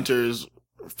are hunters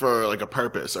for, a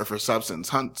purpose or for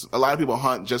substance. A lot of people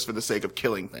hunt just for the sake of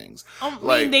killing things.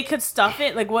 They could stuff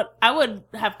it. What? I would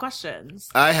have questions.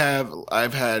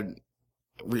 I've had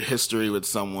history with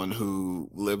someone who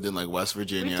lived in West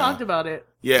Virginia. We talked about it.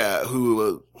 Yeah,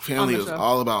 who family was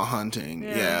all about hunting.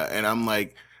 Yeah, and I'm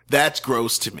like, that's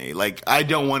gross to me. I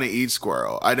don't want to eat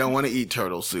squirrel. I don't want to eat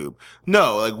turtle soup.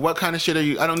 No, what kind of shit are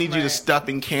you? I don't need you to stuff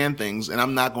and can things, and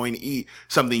I'm not going to eat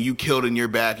something you killed in your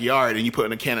backyard and you put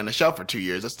in a can on a shelf for 2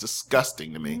 years. That's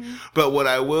disgusting to me. Mm-hmm. But what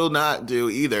I will not do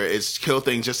either is kill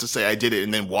things just to say I did it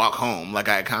and then walk home like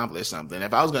I accomplished something.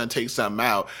 If I was going to take something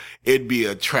out, it'd be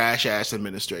a trash ass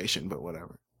administration, but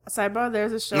whatever. Sidebar,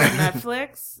 there's a show on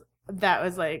Netflix that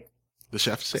was The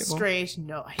Chef's Table? Strange.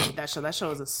 No, I hate that show. That show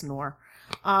was a snore.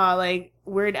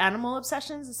 Weird animal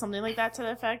obsessions or something like that to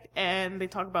the effect, and they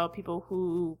talk about people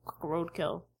who cook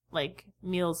roadkill,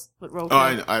 meals with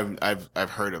roadkill. Oh, I've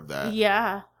heard of that.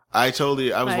 Yeah. I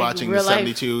was watching the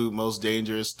 72 most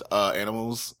dangerous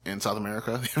animals in South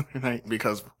America the other night,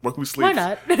 because who sleeps? Why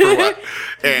not? For what?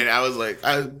 And I was like,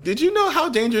 did you know how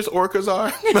dangerous orcas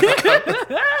are?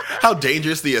 How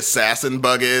dangerous the assassin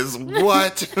bug is?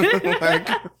 What?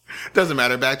 Doesn't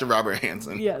matter. Back to Robert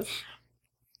Hansen. Yes.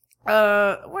 Where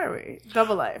are we?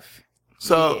 Double Life.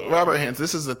 So Robert Hansen,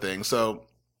 this is the thing. So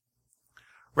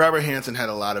Robert Hansen had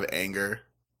a lot of anger.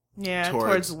 Yeah,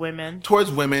 towards women.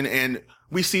 Towards women, and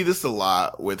we see this a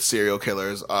lot with serial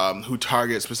killers who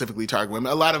specifically target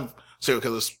women. A lot of serial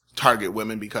killers target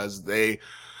women because they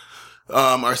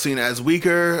are seen as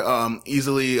weaker,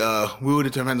 easily wooed.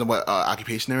 It depends on what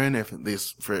occupation they're in. If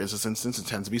this, for instance, it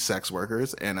tends to be sex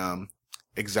workers and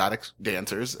exotic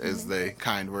dancers is the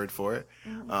kind word for it.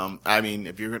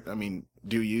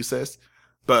 Do you, sis?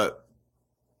 But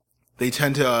they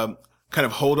tend to kind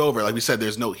of hold over. Like we said,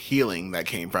 there's no healing that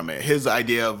came from it. His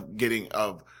idea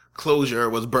of closure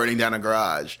was burning down a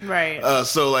garage. Right.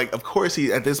 So of course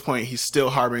at this point, he's still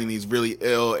harboring these really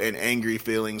ill and angry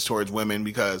feelings towards women,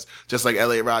 because just like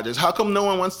Elliot Rodgers, how come no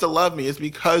one wants to love me? It's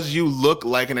because you look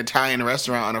like an Italian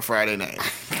restaurant on a Friday night.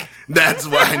 That's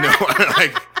why no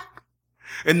one,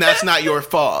 and that's not your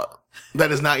fault.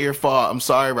 That is not your fault. I'm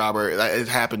sorry, Robert. It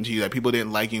happened to you. That people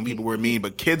didn't like you and people were mean,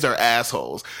 but kids are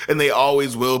assholes, and they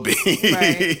always will be.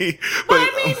 Right. But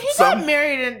he got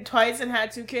married twice and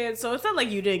had 2 kids, so it's not like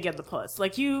you didn't get the puss.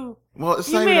 Well,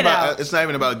 it's not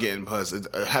even about getting puss. It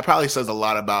probably says a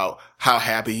lot about how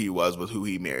happy he was with who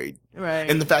he married, right?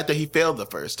 And the fact that he failed the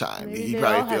first time. Maybe he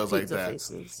probably feels like that.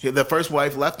 The first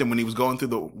wife left him when he was going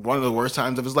through one of the worst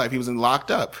times of his life. He was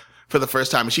locked up for the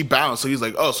first time, and she bounced. So he's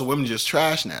like, oh, so women just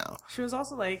trash now. She was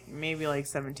also maybe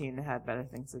 17 and had better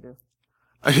things to do.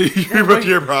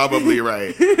 You're probably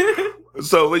right.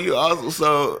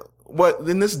 What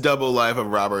in this double life of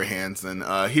Robert Hansen,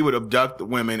 he would abduct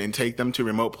women and take them to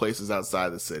remote places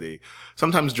outside the city,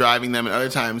 sometimes driving them, and other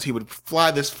times he would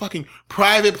fly this fucking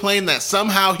private plane that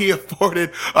somehow he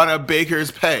afforded on a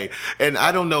baker's pay. And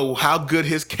I don't know how good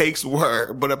his cakes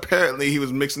were, but apparently he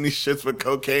was mixing these shits with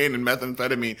cocaine and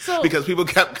methamphetamine because people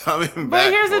kept coming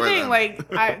back. But here's the thing,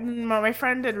 my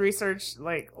friend did research,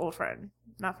 old friend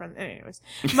not friend. Anyways,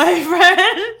 my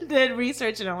friend did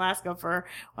research in Alaska for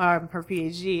her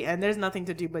PhD, and there's nothing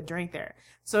to do but drink there.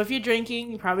 So if you're drinking,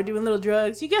 you're probably doing little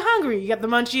drugs. You get hungry, you get the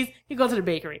munchies, you go to the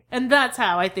bakery, and that's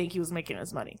how I think he was making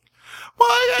his money. Well,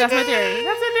 That's my theory.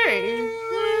 That's my theory.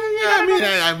 Yeah, I mean,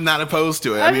 I'm not opposed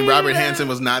to it. I mean, Robert Hansen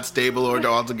was not stable or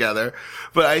altogether,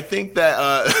 but I think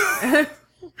that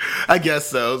I guess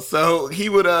so. So he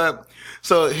would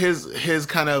so his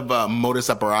kind of modus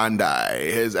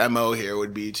operandi, his MO here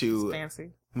would be to It's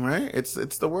fancy, right? It's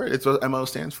the word. It's what MO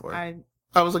stands for. I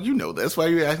was like, you know this. Why are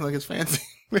you acting like it's fancy?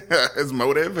 His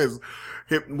motive,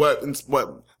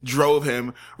 what drove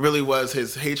him really was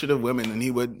his hatred of women, and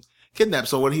he would kidnap.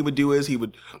 So what he would do is he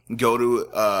would go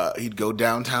to he'd go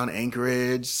downtown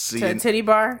Anchorage, to a titty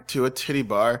bar. To a titty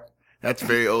bar. That's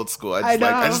very old school. I know.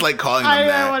 just like calling them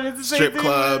that. I wanted to say strip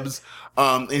clubs.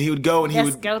 And he would go and he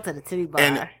Let's would go to the titty bar.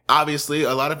 And obviously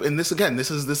a lot of, and this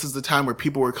is the time where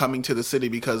people were coming to the city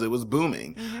because it was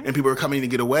booming and people were coming to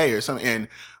get away or something. And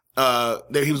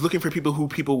there he was looking for people who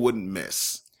people wouldn't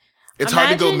miss. It's hard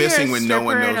to go missing when no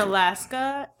one knows. In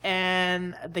Alaska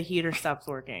and the heater stops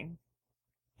working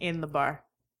in the bar.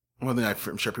 Well, then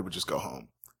I'm sure people just go home.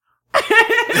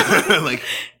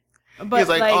 But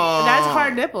like that's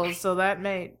hard nipples, so that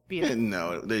may be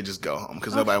no, they just go home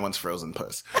because nobody wants frozen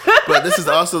puss. But this is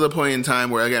also the point in time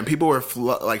where again people were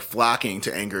flocking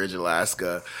to Anchorage,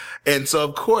 Alaska, and so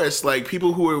of course like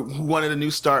people who wanted a new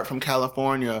start from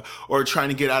California or trying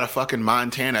to get out of fucking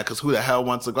Montana because who the hell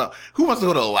wants to go? Who wants to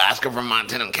go to Alaska from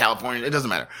Montana and California? It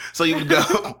doesn't matter. So you would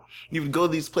go. You would go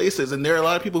to these places, and there are a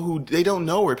lot of people who they don't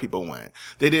know where people went.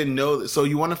 They didn't know. So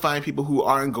you want to find people who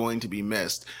aren't going to be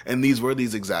missed. And these were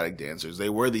these exotic dancers. They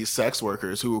were these sex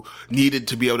workers who needed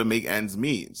to be able to make ends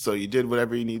meet. So you did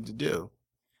whatever you needed to do.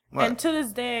 What? And to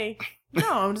this day, no,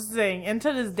 I'm just saying. And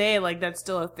to this day, like that's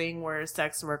still a thing where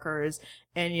sex workers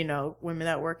and women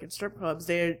that work in strip clubs,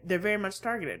 they're very much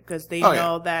targeted because they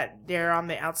know that they're on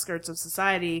the outskirts of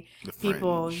society. The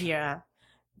people, fringe. yeah.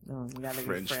 No, you gotta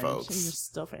Fringe be folks. You're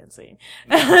still fancy.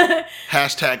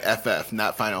 Hashtag FF,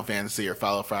 not Final Fantasy or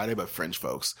Follow Friday, but Fringe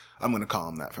folks. I'm going to call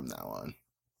them that from now on.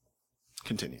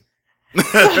 Continue.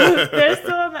 They're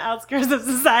still on the outskirts of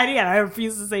society, and I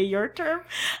refuse to say your term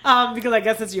because I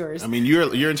guess it's yours. I mean,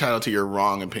 you're entitled to your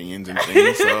wrong opinions and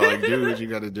things, so do what you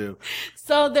got to do.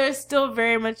 So they're still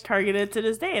very much targeted to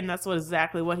this day, and that's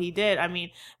exactly what he did. I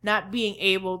mean, not being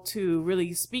able to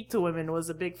really speak to women was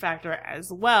a big factor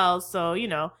as well. So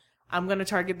I'm going to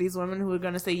target these women who are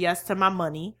going to say yes to my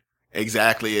money.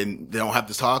 Exactly, and they don't have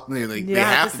to talk. They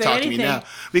have to talk to me now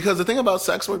because the thing about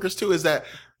sex workers too is that.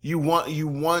 You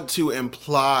want to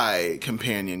imply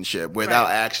companionship without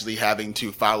actually having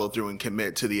to follow through and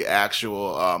commit to the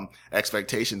actual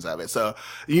expectations of it. So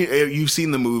you've seen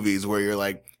the movies where you're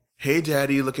like, "Hey,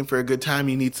 daddy, you looking for a good time?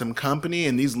 You need some company?"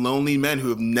 And these lonely men who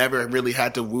have never really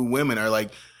had to woo women are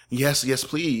like, "Yes, yes,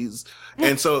 please."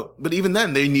 And so, but even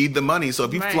then, they need the money. So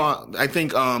if you flaunt, I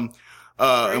think and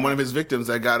one of his victims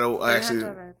that got actually,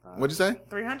 what'd you say?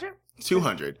 300.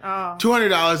 200. Oh.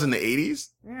 $200 in the 80s?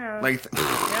 Yeah. Like,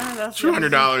 that's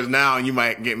 $200 now and you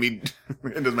might get me,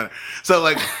 it doesn't matter. So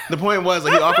like, the point was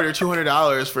like, he offered her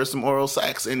 $200 for some oral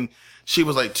sex and she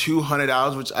was like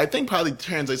 $200, which I think probably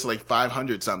translates to like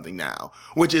 500 something now,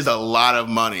 which is a lot of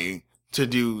money to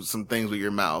do some things with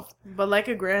your mouth. But like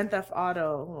a Grand Theft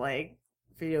Auto, like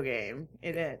video game,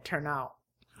 it didn't turn out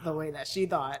the way that she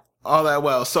thought. All that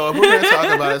well. So if we're going to talk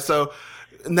about it, so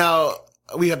now,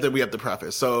 we have to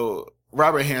preface. So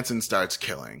Robert Hansen starts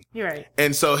killing. You're right.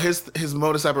 And so his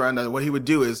modus operandi, what he would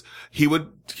do is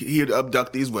he'd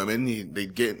abduct these women.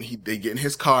 They'd get in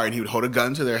his car and he would hold a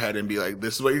gun to their head and be like,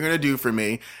 "This is what you're going to do for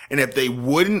me." And if they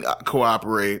wouldn't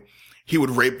cooperate, he would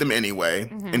rape them anyway.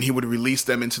 And he would release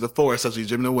them into the forest as he's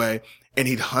driven away. And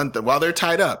he'd hunt them while they're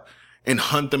tied up and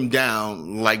hunt them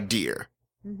down like deer.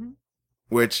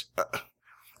 Which,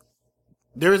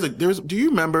 do you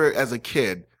remember as a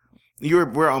kid, we're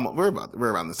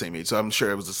around the same age, so I'm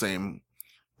sure it was the same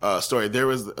story. There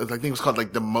was, I think it was called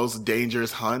like The Most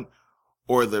Dangerous Hunt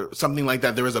or something like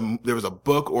that. There was a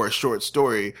book or a short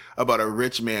story about a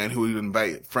rich man who would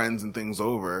invite friends and things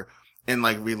over and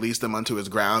like release them onto his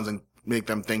grounds and make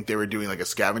them think they were doing like a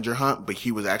scavenger hunt, but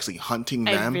he was actually hunting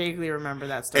them. I vaguely remember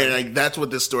that story. And like that's what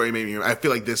this story made me. I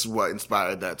feel like this is what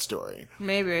inspired that story.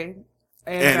 Maybe.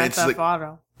 And Grand Theft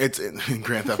Auto. It's in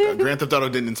Grand Theft Auto. Grand Theft Auto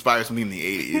didn't inspire something in the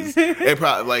 80s. It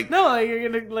probably like no, like you're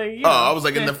gonna like. You know, I was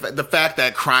like in the fact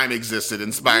that crime existed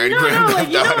inspired Grand Theft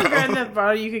Auto. Grand Theft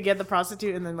Auto, you could get the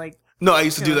prostitute and then like. No, I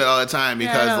used to do that all the time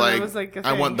because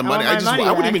I want the money.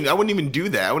 I wouldn't even do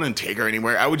that. I wouldn't take her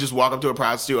anywhere. I would just walk up to a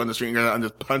prostitute on the street and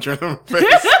just punch her in the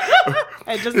face.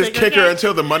 And just kick her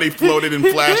until the money floated and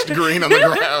flashed green on the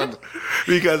ground.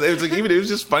 Because it was like, it was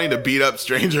just funny to beat up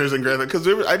strangers in Grand Theft.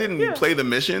 Because I didn't play the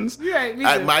missions.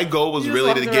 Right, my goal was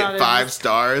really to get 5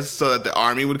 stars so that the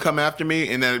army would come after me,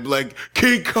 and then it'd be like,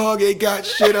 King Kong ain't got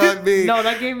shit on me. No,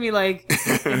 that gave me like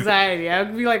anxiety. I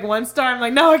would be like 1 star. I'm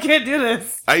like, no, I can't do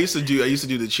this. I used to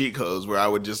do the cheat codes where I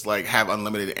would just like have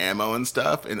unlimited ammo and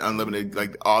stuff, and unlimited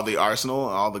like all the arsenal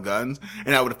and all the guns.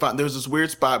 And I would find there was this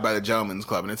weird spot by the Gentleman's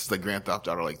Club, and it's like Grand Theft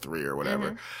Auto like 3 or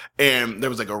whatever. And there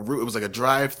was like it was like a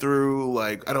drive-through,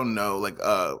 like I don't know, like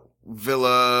a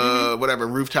villa, whatever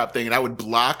rooftop thing, and I would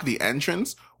block the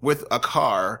entrance with a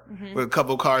car, with a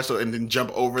couple of cars, and then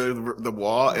jump over the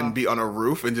wall and be on a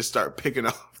roof and just start picking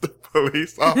off the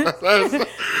police officers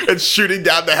and shooting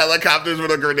down the helicopters with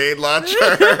a grenade launcher.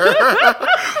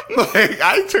 Like,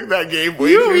 I took that game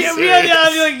way too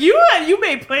serious. You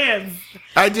made plans.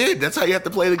 I did. That's how you have to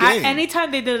play the game.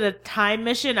 Anytime they did a time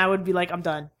mission, I would be like, I'm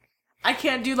done. I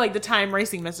can't do like the time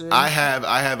racing mission. I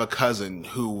have a cousin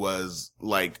who was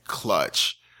like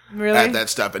clutch. Really? At that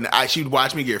stuff. And she'd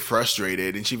watch me get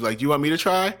frustrated, and she'd be like, you want me to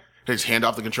try? And just hand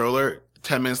off the controller.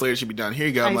 10 minutes later, she'd be done. Here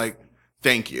you go. I'm like,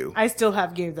 thank you. I still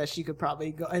have games that she could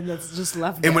probably go, and that's just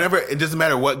left. And whenever, it doesn't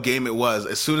matter what game it was,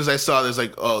 as soon as I saw there's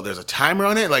like, oh, there's a timer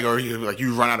on it, like, or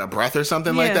you run out of breath or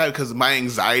something like that, because my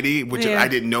anxiety, which I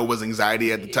didn't know was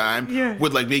anxiety at the time,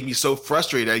 would like make me so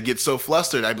frustrated. I'd get so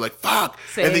flustered. I'd be like, fuck.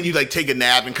 Same. And then you'd like take a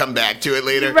nap and come back to it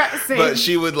later. But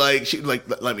she'd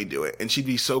let me do it. And she'd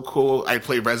be so cool. I'd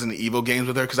play Resident Evil games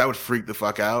with her because I would freak the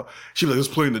fuck out. She'd be like, let's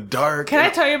play in the dark. Can I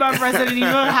tell you about Resident Evil?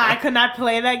 How I could not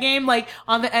play that game? Like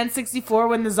on the N64,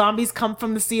 when the zombies come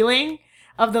from the ceiling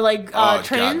of the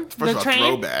train. God. First of all,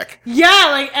 throwback. Yeah,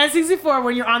 like N64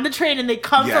 when you're on the train and they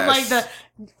come from like the.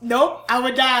 Nope, I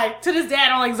would die. To this day, I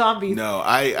don't like zombies. No,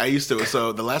 I used to.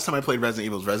 So the last time I played Resident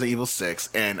Evil was Resident Evil 6,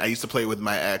 and I used to play with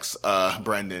my ex,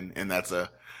 Brendan, and that's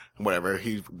whatever.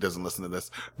 He doesn't listen to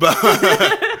this, but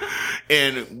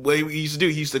and what he used to do,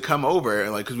 he used to come over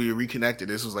and like because we were reconnected.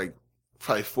 This was like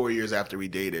probably 4 years after we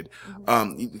dated,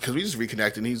 because we just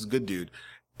reconnected. And he's a good dude.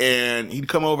 And he'd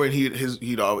come over and his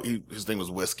thing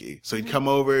was whiskey. So he'd come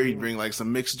over, he'd bring like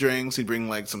some mixed drinks, he'd bring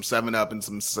like some 7-Up and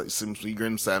some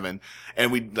Seagram 7.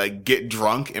 And we'd like get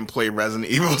drunk and play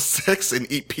Resident Evil 6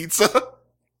 and eat pizza.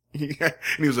 And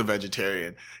he was a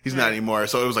vegetarian. He's not anymore.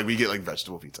 So it was like we get like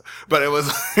vegetable pizza. But it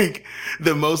was like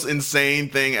the most insane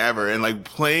thing ever. And like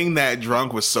playing that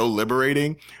drunk was so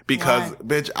liberating because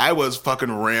bitch, I was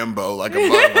fucking Rambo like a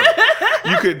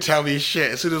motherfucker. You couldn't tell me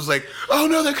shit. As soon as it was like, oh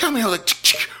no, they're coming. I was like,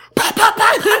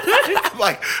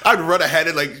 like I'd run ahead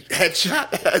and like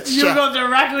headshot. You would go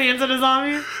directly into the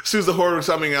zombie? As soon as the horde was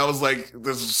coming, I was like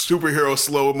this superhero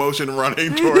slow motion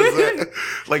running towards it.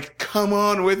 Like, come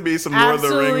on with me, some Lord of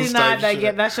the Rings type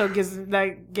shit.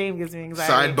 That game gives me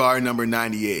anxiety. Sidebar number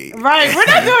 98. Right, we're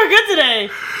not doing good today.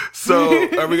 So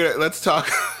let's talk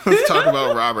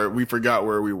about Robert. We forgot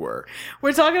where we were.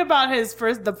 We're talking about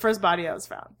the first body that was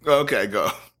found. Okay, go.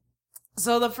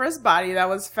 So the first body that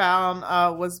was found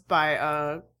was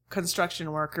by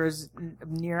construction workers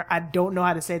near, I don't know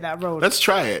how to say that road. Let's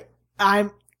try it. A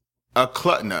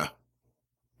Klutna.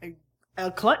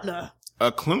 A Klutna.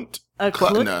 A Klunt. A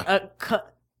Klutna.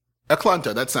 A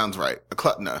Klunta, that sounds right. A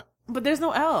Klutna. But there's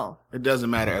no L. It doesn't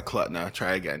matter. A Klutna.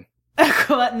 Try again. A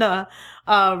Klutna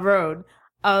road.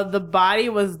 The body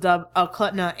was dubbed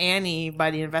Klutna Annie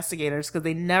by the investigators because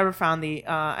they never found the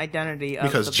identity of the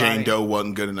body. Because Jane Doe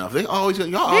wasn't good enough. They always y'all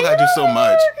gotta do so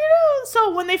much.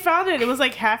 So when they found it, it was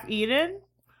like half eaten.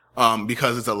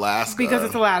 Because it's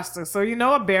Alaska. So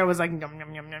a bear was like yum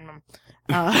yum yum yum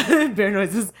yum. Bear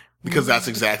noises. Because that's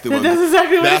exactly what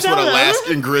what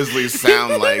Alaskan grizzlies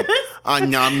sound like.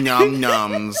 Num num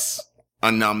nums.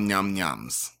 Num num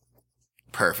nums.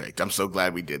 Perfect. I'm so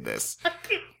glad we did this.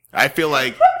 I feel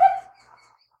like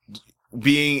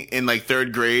being in like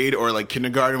 3rd grade or like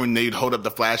kindergarten when they'd hold up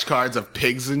the flashcards of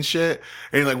pigs and shit,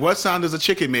 and like, what sound does a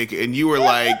chicken make? And you were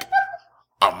like,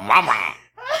 a mama.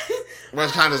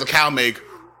 What sound does a cow make?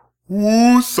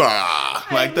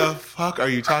 Woosa. Like, the fuck are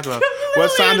you talking about?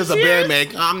 What sound does a bear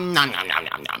make? Nom nom nom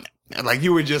nom nom. Like,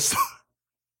 you were just.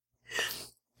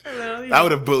 I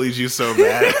would have bullied you so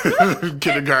bad in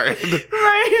kindergarten.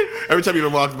 Right. Every time you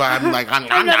walked by, I'm like,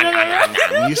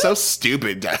 you're so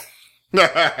stupid. Like,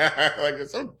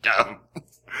 it's so dumb.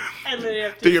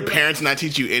 Do your parents not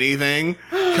teach you anything?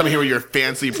 Come here with your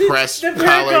fancy pressed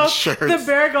collared shirts. The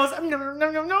bear goes, no,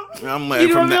 no, no, no. I'm like,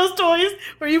 you know those toys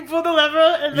where you pull the lever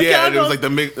and the cow and it was like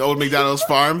the old McDonald's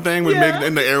farm thing with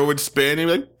and the arrow would spin and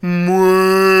you'd be like,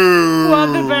 moo. Well,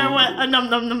 the bear went, num,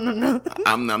 num, num,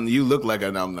 num, num. You look like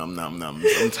a num, num, num, num.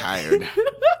 I'm tired.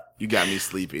 You got me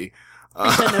sleepy.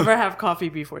 I should never have coffee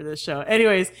before this show.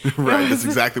 Anyways. Right. That's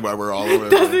exactly why we're all over.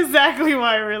 That's exactly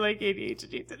why we're like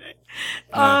ADHD today.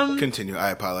 Continue.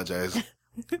 I apologize.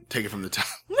 Take it from the top.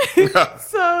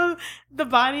 So the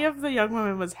body of the young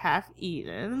woman was half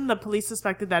eaten. The police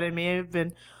suspected that it may have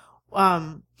been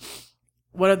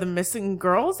one of the missing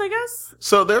girls, I guess.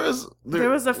 So there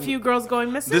was a few girls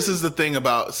going missing. This is the thing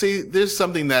about, there's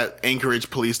something that Anchorage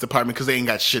Police Department, because they ain't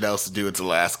got shit else to do, it's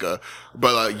Alaska,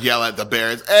 but yell at the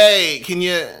bears, hey, can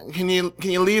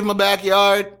you leave my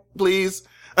backyard, please?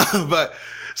 But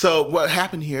so what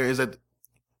happened here is that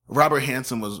Robert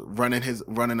Hansen was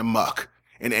running amok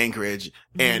in Anchorage,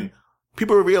 and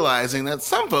people were realizing that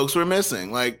some folks were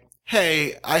missing. Like,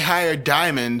 hey, I hired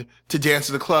Diamond to dance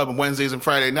to the club on Wednesdays and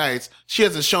Friday nights. She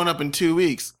hasn't shown up in 2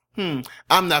 weeks. I'm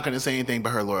not going to say anything,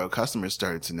 but her loyal customers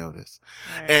started to notice.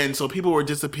 Right. And so people were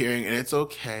disappearing, and it's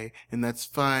okay, and that's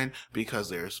fine because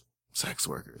there's sex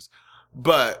workers.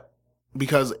 But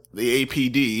because the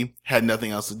APD had nothing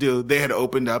else to do, they had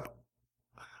opened up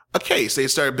a case. They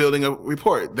started building a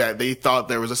report that they thought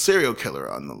there was a serial killer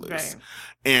on the loose. Right.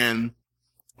 And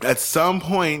at some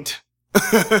point,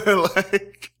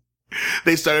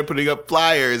 they started putting up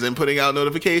flyers and putting out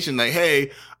notification like,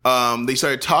 hey, they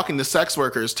started talking to sex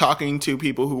workers, talking to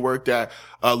people who worked at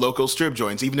local strip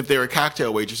joints, even if they were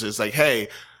cocktail waitresses, like, hey,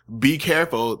 be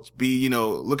careful,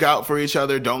 look out for each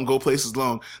other, don't go places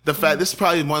alone. This is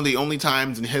probably one of the only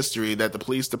times in history that the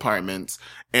police departments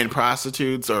and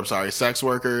sex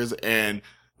workers and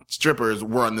strippers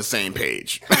were on the same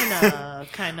page.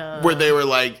 Kind of. Where they were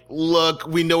like, look,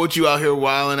 we know what you out here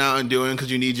wilding out and doing because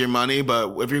you need your money,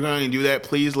 but if you're going to do that,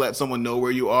 please let someone know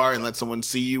where you are and let someone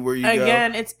see you where you go.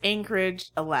 Again, it's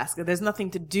Anchorage, Alaska. There's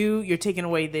nothing to do. You're taking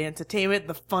away the entertainment,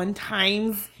 the fun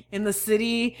times in the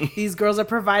city. These girls are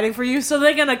providing for you, so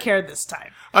they're going to care this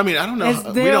time. I mean, I don't know.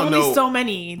 There are only so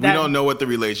many. We don't know what the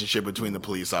relationship between the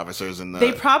police officers and the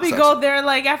They probably go there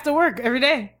like after work every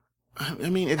day. I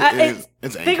mean, it's Anchorage.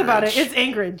 Think about it. It's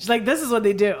Anchorage. Like, this is what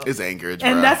they do. It's Anchorage,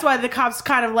 and bro. That's why the cops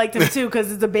kind of liked him, too,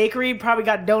 because it's a bakery. Probably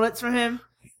got donuts from him.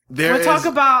 We'll talk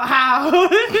about how...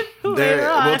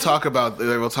 We'll talk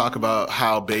about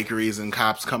how bakeries and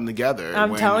cops come together.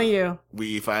 I'm telling you.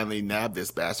 We finally nabbed this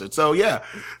bastard. So, yeah.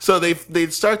 So, they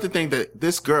start to think that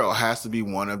this girl has to be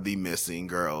one of the missing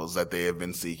girls that they have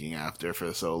been seeking after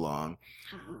for so long.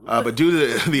 But due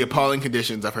to the appalling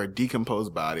conditions of her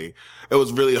decomposed body, it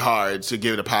was really hard to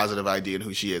give it a positive idea of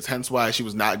who she is. Hence why she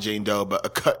was not Jane Doe,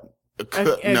 but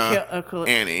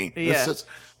Annie. Yeah.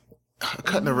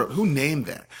 Who named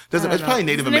that? It's probably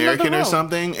Native American or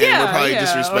something, and we're probably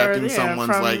disrespecting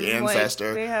someone's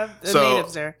ancestor. They have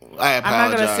natives there. I apologize.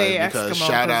 I'm not going to say because Eskimo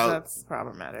shout out. That's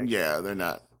problematic. Yeah, they're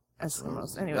not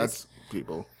Eskimos. Anyways, that's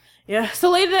people. Yeah.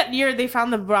 So later that year, they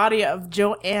found the body of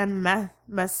Joanne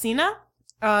Messina.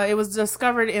 It was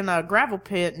discovered in a gravel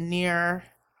pit near.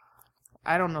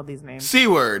 I don't know these names.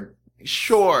 C-word.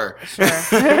 Sure.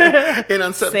 And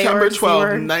on September 12,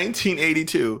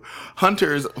 1982,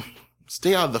 hunters.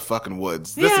 Stay out of the fucking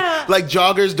woods. Yeah. Like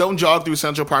joggers, don't jog through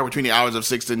Central Park between the hours of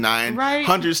 6 and 9. Right.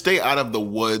 Hunters, stay out of the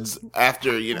woods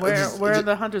after, Where are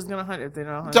the hunters going to hunt if they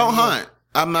don't hunt? Don't hunt.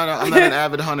 I'm not an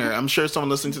avid hunter. I'm sure someone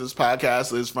listening to this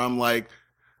podcast is from I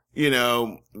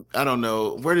don't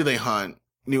know. Where do they hunt?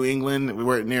 New England,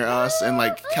 near us, and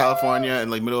California and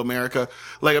Middle America.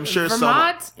 I'm sure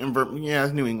Vermont?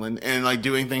 New England, and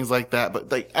doing things like that.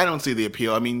 But I don't see the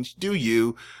appeal. I mean, do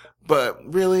you? But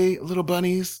really, little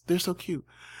bunnies, they're so cute.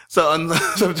 So on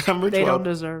September 12th, they don't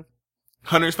deserve.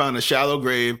 Hunters found a shallow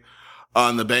grave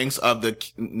on the banks of the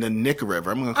Knik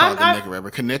River. I'm going to call it the Knik River.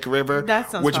 Knik River,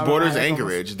 which borders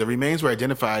Anchorage. Almost. The remains were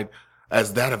identified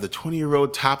as that of the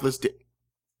 20-year-old topless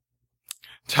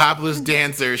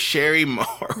dancer Sherry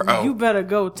Morrow. You better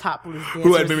go topless dancer.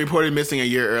 Who had been reported missing a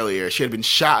year earlier. She had been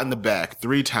shot in the back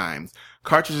 3 times.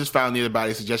 Cartridges found near the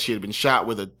body suggest she had been shot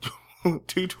with a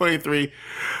 .223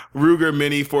 Ruger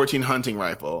Mini 14 hunting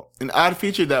rifle. An odd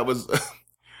feature was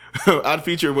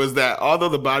that although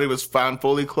the body was found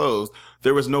fully clothed,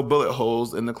 there was no bullet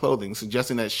holes in the clothing,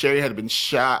 suggesting that Sherry had been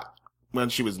shot when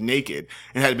she was naked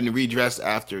and had been redressed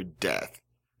after death.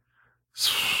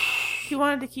 He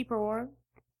wanted to keep her warm.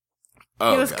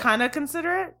 Oh, he was kind of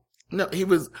considerate. No, he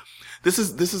was. This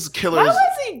is killers.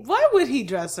 Why would he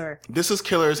dress her? This is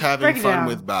killers having fun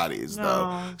with bodies,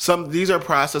 though. These are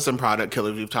process and product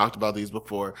killers. We've talked about these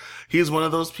before. He's one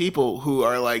of those people who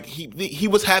are he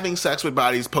was having sex with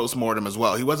bodies post-mortem as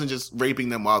well. He wasn't just raping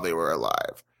them while they were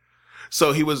alive.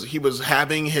 So he was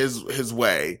having his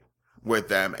way with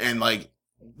them, and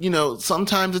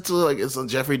sometimes it's a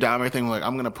Jeffrey Dahmer thing.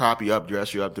 I'm gonna prop you up,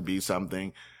 dress you up to be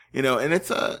something, and it's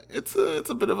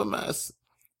a bit of a mess.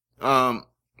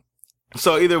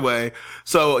 So either way,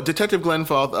 so Detective Glenn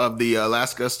Falk of the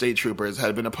Alaska State Troopers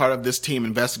had been a part of this team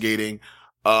investigating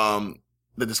the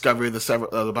discovery of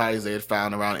the bodies they had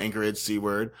found around Anchorage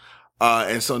Seaward.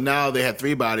 And so now they had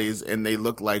 3 bodies and they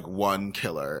looked like one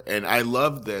killer. And I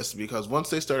love this because once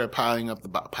they started piling up the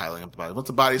bodies, once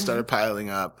the bodies started piling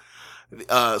up,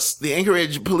 the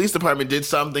Anchorage Police Department did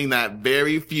something that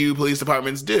very few police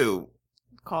departments do.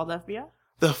 Called FBI?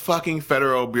 The fucking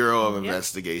Federal Bureau of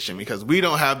Investigation, because we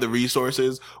don't have the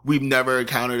resources. We've never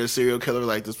encountered a serial killer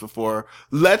like this before.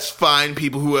 Let's find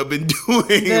people who have been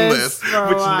doing this.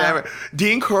 Which never.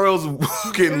 Dean Corll's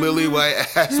fucking lily white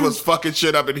ass was fucking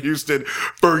shit up in Houston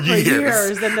for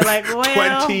years. And they're like,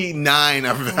 well, 29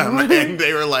 of them. And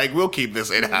they were like, we'll keep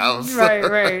this in-house.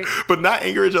 Right. But not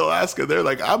Anchorage, Alaska. They're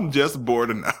like, I'm just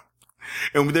bored enough.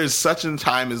 And there's such a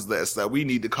time as this that we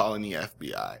need to call in the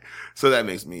FBI. So that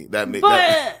makes me,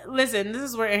 listen, this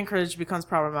is where Anchorage becomes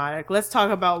problematic. Let's talk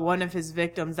about one of his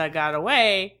victims that got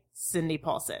away, Cindy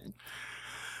Paulson.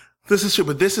 This is true,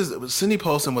 but Cindy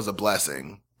Paulson was a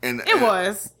blessing. And it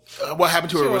was. What happened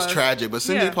to her was tragic, but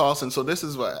Cindy Paulson, so this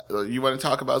is what, you want to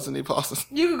talk about Cindy Paulson?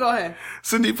 You can go ahead.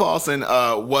 Cindy Paulson,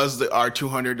 was our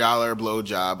 $200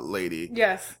 blowjob lady.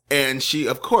 Yes. And she,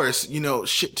 of course,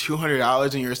 $200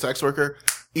 and you're a sex worker,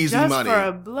 easy just money. For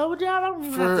a blowjob? I don't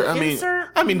even have to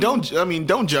insert.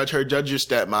 Don't judge her, judge your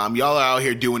stepmom. Y'all are out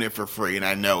here doing it for free and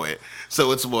I know it.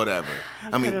 So it's whatever. I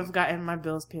could have gotten my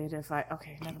bills paid if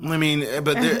okay, never mind. I mean,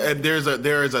 but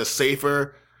there is a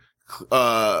safer,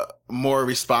 more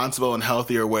responsible and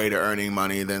healthier way to earning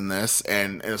money than this.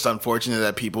 And it's unfortunate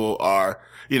that people are,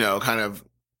 kind of,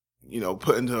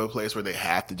 put into a place where they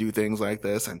have to do things like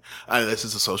this. And this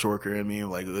is a social worker in me.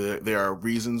 Like there are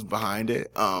reasons behind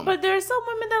it. But there's some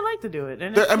women that like to do it.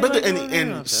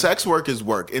 And sex work is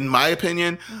work. In my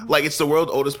opinion, like it's the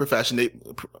world's oldest profession.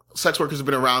 Sex workers have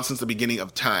been around since the beginning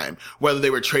of time. Whether they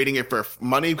were trading it for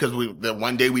money because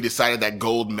one day we decided that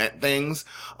gold meant things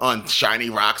on shiny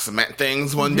rocks meant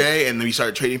things one day, and we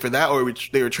started trading for that, or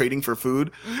they were trading for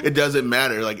food. It doesn't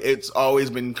matter. Like it's always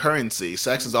been currency.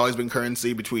 Sex has always been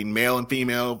currency between male and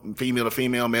female, female to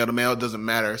female, male to male. It doesn't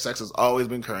matter. Sex has always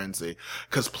been currency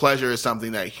because pleasure is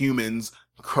something that humans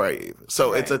crave.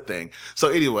 So it's a thing. So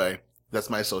anyway, that's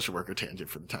my social worker tangent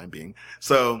for the time being.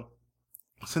 So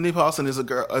Cindy Paulson is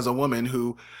a woman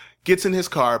who gets in his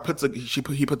car,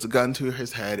 he puts a gun to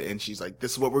his head, and she's like,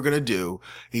 this is what we're going to do.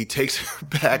 He takes her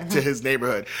back to his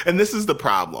neighborhood. And this is the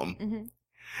problem.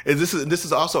 This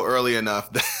is also early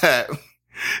enough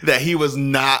that he was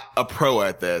not a pro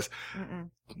at this.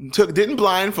 Didn't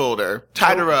blindfold her,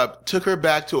 tied her up, took her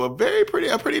back to a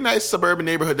pretty nice suburban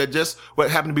neighborhood that just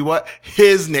happened to be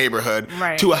his neighborhood,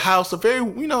 to a house, a very,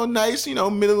 nice,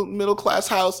 middle class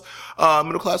house,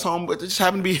 middle class home, but it just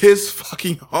happened to be his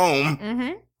fucking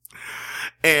home.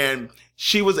 And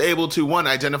she was able to,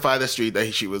 identify the street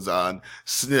that she was on,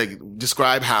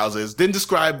 describe houses, then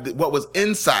describe what was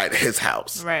inside his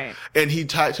house. Right. And he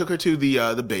took her to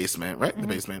the basement, right? The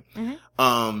basement.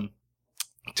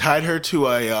 Tied her to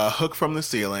a hook from the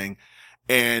ceiling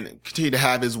and continued to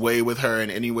have his way with her in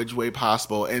any which way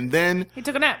possible. And then he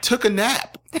took a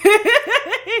nap.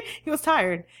 He was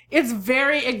tired. It's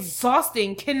very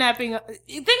exhausting kidnapping.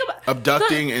 Think about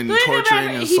abducting and torturing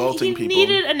and assaulting people. He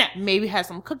needed a nap. Maybe had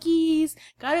some cookies,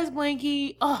 got his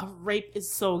blankie. Oh, rape is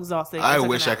so exhausting. I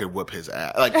wish I could whoop his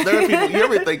ass. Like there are people, you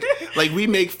ever think, like we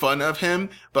make fun of him,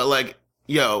 but like,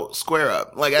 yo, square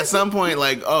up. Like at some point,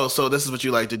 like, oh, so this is what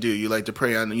you like to do. You like to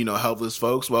prey on, helpless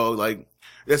folks. Well, like,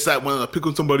 it's that one of the pick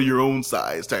on somebody your own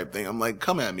size type thing. I'm like,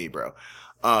 come at me, bro.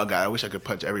 Oh God, I wish I could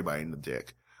punch everybody in the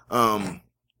dick.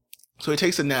 So he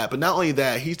takes a nap, but not only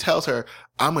that, he tells her,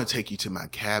 I'm going to take you to my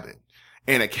cabin.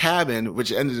 And a cabin,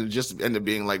 which ended up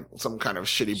being like some kind of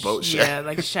shitty boat shack. Yeah,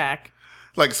 like a shack.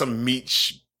 Like some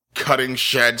meat cutting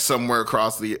shed somewhere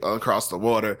across the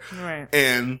water. Right.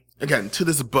 And again, to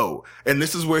this boat. And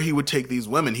this is where he would take these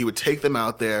women. He would take them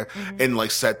out there and like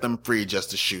set them free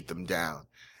just to shoot them down.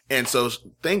 And so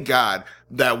thank God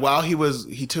that while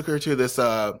he took her to this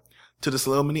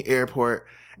little mini airport.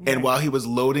 And while he was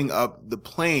loading up the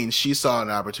plane, she saw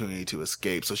an opportunity to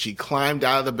escape. So she climbed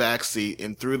out of the back seat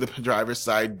and through the driver's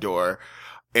side door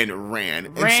and ran.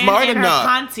 And smart enough.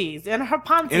 In her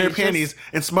panties.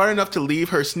 And smart enough to leave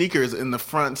her sneakers in the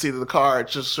front seat of the car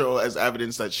to show as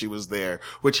evidence that she was there,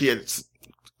 which he had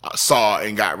saw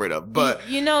and got rid of. But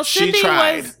she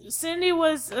tried. Cindy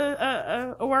was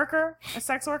a worker, a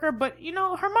sex worker, but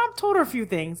her mom told her a few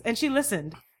things and she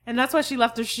listened. And that's why she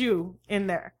left her shoe in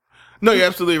there. No, you're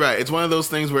absolutely right. It's one of those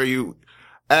things where you,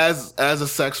 as a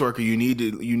sex worker, you need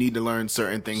to learn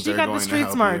certain things that are going to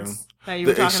help you. that you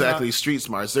were talking exactly, about. street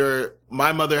smarts.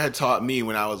 My mother had taught me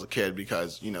when I was a kid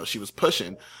because, she was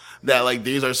pushing that, like,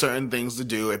 these are certain things to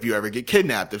do if you ever get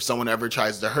kidnapped. If someone ever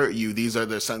tries to hurt you, these are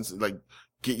the sense, like,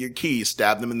 get your keys,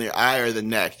 stab them in the eye or the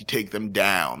neck, you take them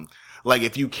down. Like,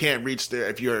 if you can't reach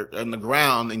if you're on the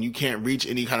ground and you can't reach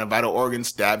any kind of vital organ,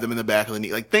 stab them in the back of the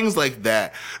knee. Like, things like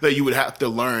that you would have to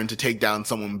learn to take down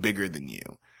someone bigger than you.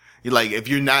 Like, if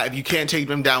you can't take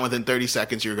them down within 30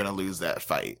 seconds, you're gonna lose that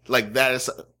fight. Like, that is,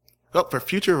 for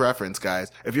future reference,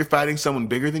 guys, if you're fighting someone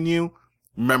bigger than you,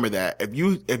 remember that. If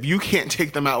you can't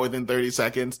take them out within 30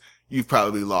 seconds, you've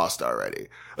probably lost already.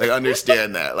 Like,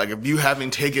 understand that. Like, if you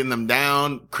haven't taken them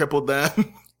down, crippled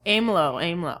them. Aim low.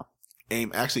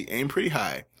 Aim pretty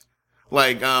high.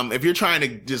 Like, if you're trying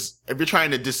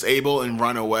to disable and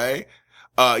run away,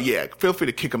 feel free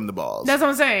to kick them in the balls. That's what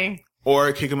I'm saying.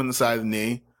 Or kick them in the side of the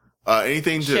knee.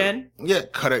 Anything to, Shin?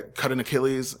 cut an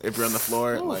Achilles if you're on the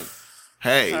floor. Oof. Like,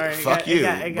 hey, Sorry, fuck you,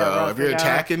 bro. If you're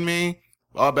attacking me,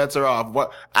 all bets are off.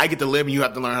 What, I get to live and you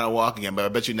have to learn how to walk again, but I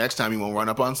bet you next time you won't run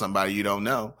up on somebody you don't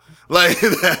know. Like,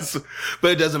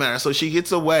 but it doesn't matter. So she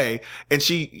gets away and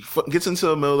she gets into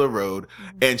the middle of the road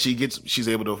and she's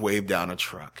able to wave down a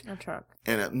truck.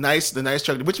 And the nice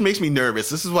truck, which makes me nervous.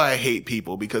 This is why I hate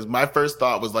people, because my first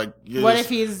thought was like,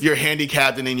 you're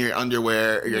handicapped and in your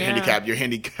underwear, you're handcuffed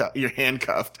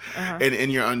and in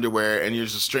your underwear and you're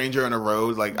just a stranger on a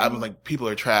road. Like, I was like, people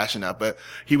are trashing up, but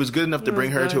he was good enough to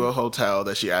bring her to a hotel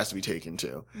that she asked to be taken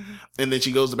to. And then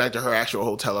she goes back to her actual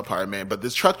hotel apartment. But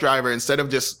this truck driver, instead of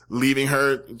just leaving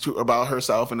her about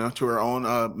herself and to her own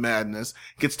madness,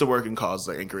 gets to work and calls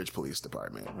the Anchorage Police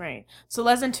Department. Right. So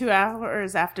less than 2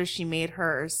 hours after she made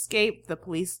her escape, the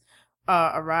police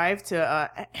arrived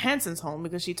to Hanson's home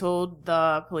because she told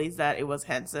the police that it was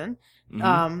Hanson.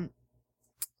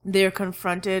 They're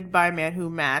confronted by a man who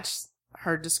matched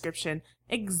her description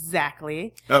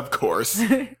exactly. Of course.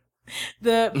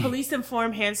 The police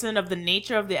informed Hanson of the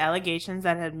nature of the allegations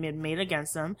that had been made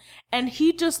against him, and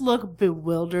he just looked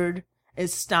bewildered,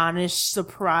 astonished,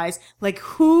 surprised. Like,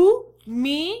 who?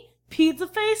 Me? Pizza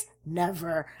face?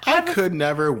 Never. I could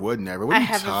never, would never. What are you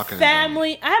talking about? I have a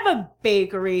family. I have a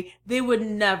bakery. They would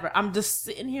never. I'm just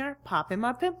sitting here popping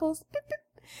my pimples.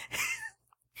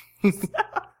 He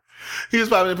was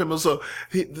popping the pimples.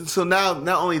 So now,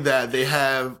 not only that, they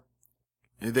have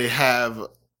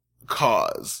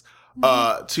cause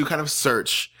to kind of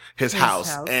search his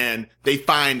house, and they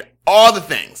find all the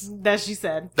things that she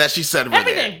said.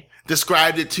 Everything.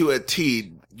 Described it to a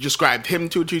T. Described him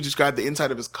to a T. Described the inside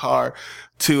of his car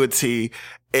to a T.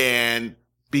 And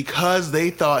because they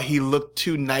thought he looked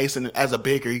too nice and as a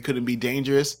baker he couldn't be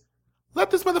dangerous, let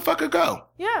this motherfucker go.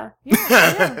 Yeah.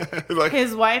 Like,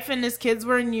 his wife and his kids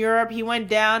were in Europe. He went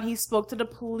down. He spoke to the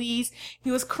police.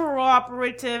 He was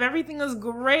cooperative. Everything was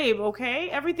great, okay?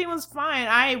 Everything was fine.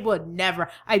 I would never.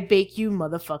 I bake you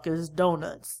motherfuckers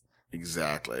donuts.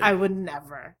 Exactly. I would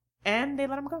never. And they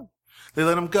let him go.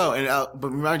 And but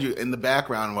remind you, in the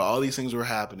background while all these things were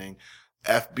happening,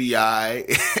 FBI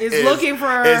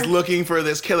is looking for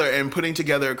this killer and putting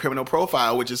together a criminal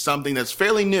profile, which is something that's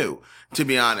fairly new, to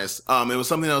be honest. It was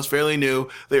something that was fairly new.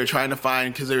 They were trying to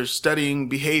find, because they were studying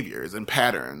behaviors and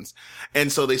patterns.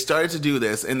 And so they started to do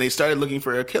this, and they started looking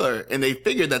for a killer, and they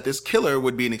figured that this killer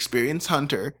would be an experienced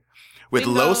hunter with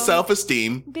low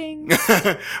self-esteem,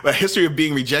 a history of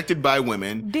being rejected by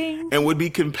women, and would be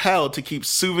compelled to keep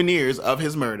souvenirs of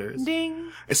his murders,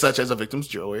 such as a victim's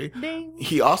jewelry.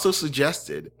 He also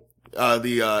suggested,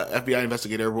 the FBI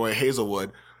investigator Roy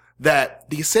Hazelwood, that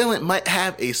the assailant might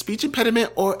have a speech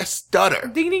impediment or a stutter.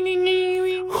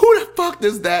 Who the fuck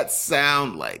does that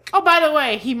sound like? Oh, by the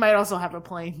way, he might also have a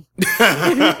plane.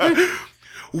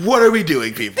 What are we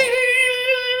doing, people?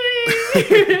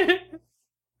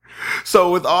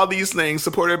 So with all these things,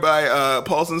 supported by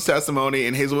Paulson's testimony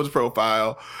and Hazelwood's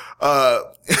profile,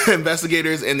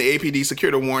 investigators and the APD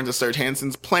secured a warrant to search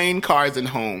Hanson's plane, cars, and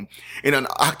home. And on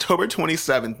October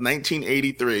 27th,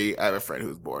 1983, I have a friend who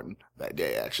was born that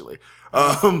day, actually.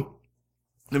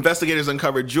 Investigators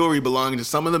uncovered jewelry belonging to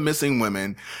some of the missing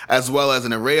women, as well as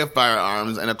an array of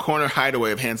firearms and a corner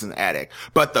hideaway of Hanson's attic.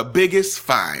 But the biggest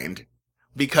find,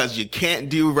 because you can't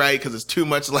do right because it's too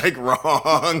much like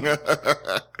wrong,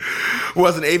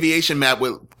 was an aviation map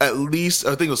with at least,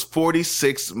 I think it was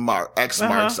 46 X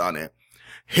marks on it,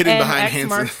 hidden behind X Hanson.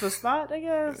 Marks the spot, I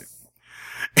guess.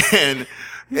 And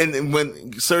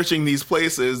when searching these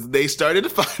places, they started to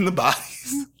find the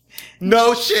bodies.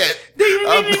 No shit.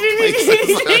 Of the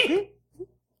places.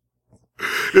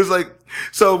 It's like,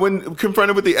 so when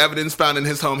confronted with the evidence found in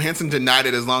his home, Hanson denied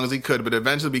it as long as he could, but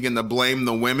eventually began to blame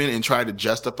the women and try to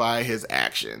justify his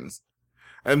actions.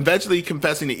 Eventually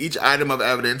confessing to each item of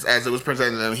evidence as it was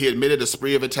presented to him, he admitted a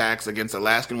spree of attacks against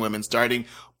Alaskan women starting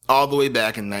all the way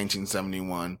back in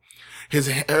 1971.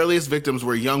 His earliest victims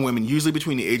were young women, usually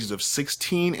between the ages of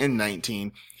 16 and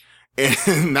 19,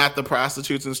 and not the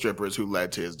prostitutes and strippers who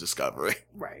led to his discovery.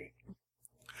 Right.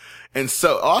 And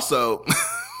so also...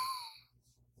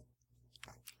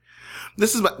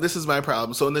 This is my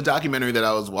problem. So in the documentary that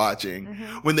I was watching,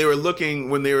 when they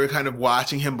were kind of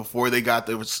watching him before they got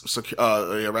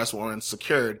the arrest warrant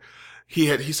secured,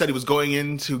 he said he was going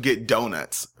in to get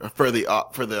donuts for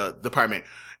the department.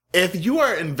 If you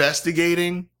are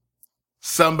investigating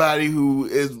somebody who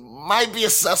might be a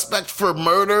suspect for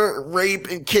murder, rape,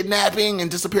 and kidnapping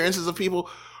and disappearances of people,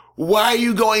 why are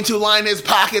you going to line his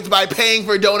pockets by paying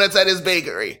for donuts at his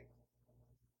bakery?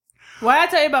 Why did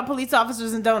I tell you about police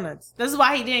officers and donuts? This is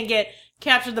why he didn't get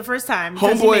captured the first time.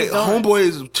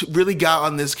 Homeboy really got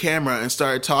on this camera and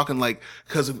started talking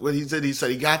because what he said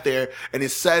he got there and it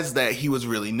says that he was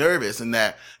really nervous and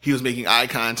that he was making eye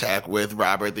contact with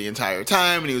Robert the entire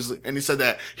time. And he said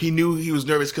that he knew he was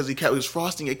nervous because he was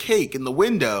frosting a cake in the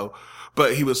window,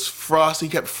 but he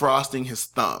kept frosting his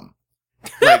thumb.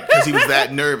 Because he was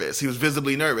that nervous. He was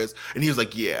visibly nervous. And he was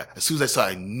like, yeah, as soon as I saw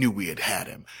it, I knew we had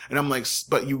him. And I'm like,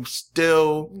 but you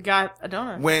still got a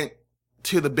donut. Went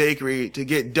to the bakery to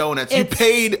get donuts. You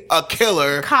paid a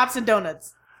killer. Cops and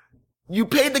donuts. You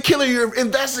paid the killer you're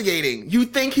investigating. You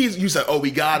think you said, oh,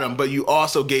 we got him, but you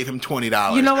also gave him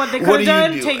 $20. You know what they could have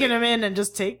done? Taken him in and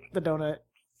just take the donut.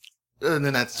 And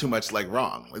then that's too much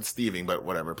wrong. It's thieving, but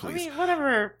whatever, please. I mean,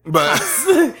 whatever. But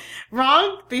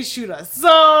wrong, they shoot us.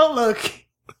 So, look.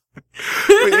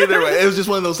 But either way, it was just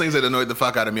one of those things that annoyed the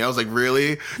fuck out of me. I was like,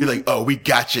 really? You're like, oh, we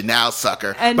got you now,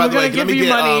 sucker. And we're going to give you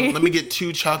money. Let me get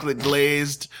 2 chocolate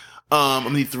glazed. I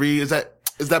need 3. Is that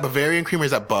Bavarian cream or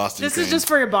is that Boston This cream? is just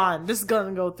for your bond. This is going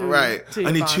to go through. Right.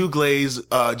 I need 2 glazed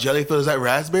jelly filled. Is that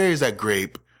raspberry or is that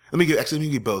grape? Let me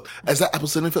get both. Is that apple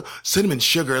cinnamon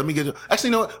sugar? Let me get, actually,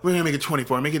 you know what? We're going to make it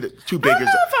 24. Make it 2 bakers. I don't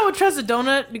know if I would trust a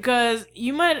donut because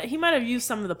he might have used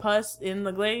some of the pus in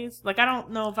the glaze. Like, I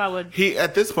don't know if I would.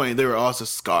 At this point, there were also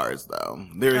scars though.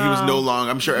 He was no longer,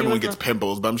 I'm sure everyone gets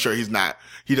pimples, but I'm sure he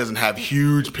doesn't have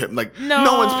huge pimples.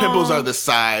 No one's pimples are the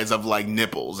size of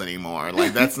nipples anymore.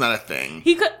 That's not a thing.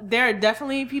 There are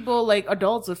definitely people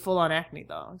adults with full on acne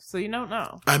though. So you don't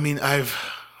know. I mean,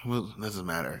 well, doesn't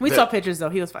matter. We saw pictures though.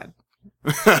 He was fine.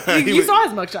 You saw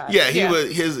his mugshot. Yeah,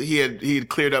 he had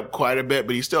cleared up quite a bit,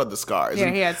 but he still had the scars. Yeah,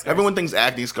 he had scars. Everyone thinks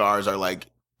acne scars are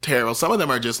terrible. Some of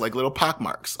them are just little pock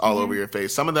marks all over your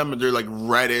face. Some of them they're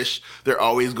reddish. They're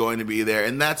always going to be there,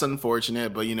 and that's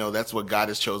unfortunate. But that's what God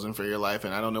has chosen for your life.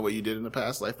 And I don't know what you did in the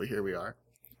past life, but here we are.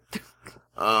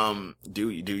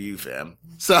 Do you, fam?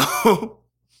 So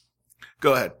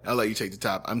go ahead. I'll let you take the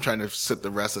top. I'm trying to sip the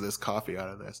rest of this coffee out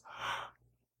of this.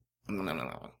 No.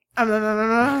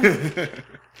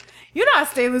 You know I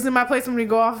stay losing my place when we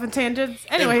go off in tangents.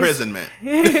 Anyways. Imprisonment.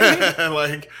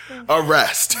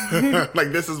 Arrest.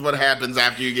 This is what happens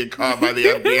after you get caught by the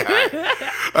FBI.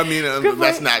 I mean,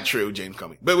 that's not true, James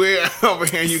Comey. But we're over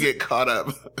here, you get caught up.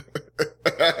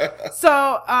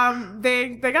 So,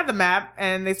 they got the map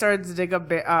and they started to dig up,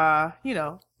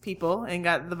 people and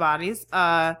got the bodies.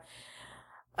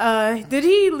 Did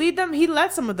he lead them? He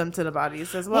led some of them to the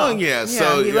bodies as well. Well, yeah.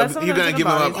 So you're gonna give them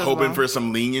up hoping for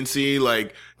some leniency,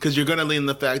 because you're gonna lean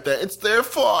the fact that it's their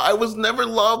fault. I was never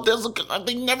loved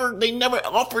they never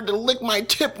offered to lick my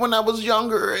tip when I was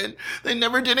younger, and they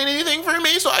never did anything for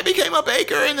me. So I became a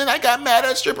baker, and then I got mad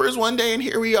at strippers one day, and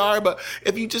here we are. But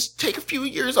if you just take a few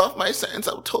years off my sentence,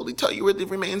 I will totally tell you where the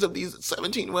remains of these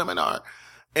 17 women are.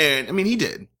 And I mean, he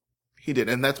did. He did,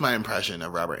 and that's my impression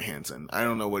of Robert Hansen. I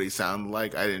don't know what he sounded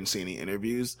like. I didn't see any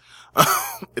interviews,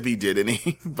 if he did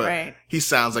any, but He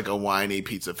sounds like a whiny,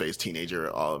 pizza-faced teenager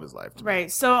all of his life.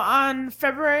 Right. So on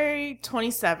February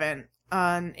 27,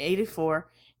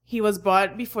 1984, he was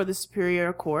brought before the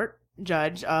Superior Court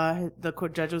judge. The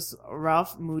court judge was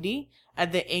Ralph Moody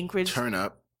at the Anchorage. Turn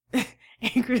up.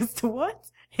 Anchorage to what?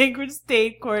 Anchorage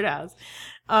State Courthouse.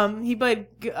 He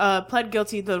pled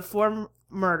guilty to 4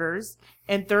 murders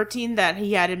and 13 that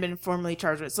he hadn't been formally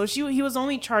charged with. So he was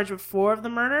only charged with 4 of the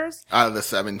murders out of the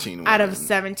 17 women. Out of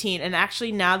 17. And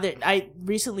actually now that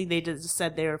recently they just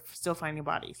said they're still finding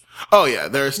bodies. Oh yeah,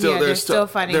 they're still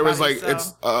finding there bodies.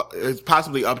 Was it's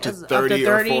possibly up to 30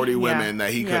 or 40 women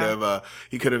that he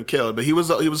could have killed. But he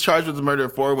was charged with the murder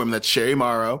of 4 women. That's Sherry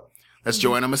Morrow, that's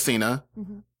Joanna Messina,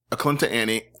 Aklunta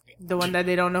Annie, the one that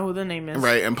they don't know who the name is.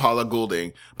 Right, and Paula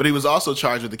Goulding. But he was also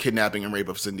charged with the kidnapping and rape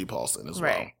of Cindy Paulson as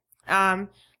well.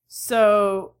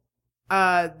 So,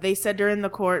 They said during the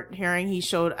court hearing he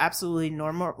showed absolutely no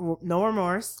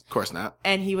remorse. Of course not.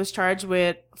 And he was charged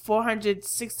with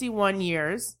 461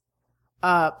 years,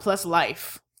 plus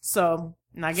life. So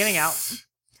not getting out.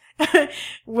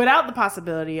 Without the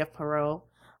possibility of parole.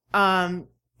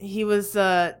 He was,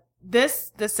 the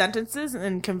sentences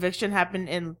and conviction happened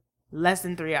in less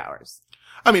than 3 hours.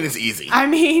 I mean, it's easy.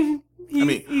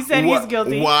 He said he's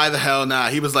guilty. Why the hell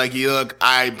not? He was like, look,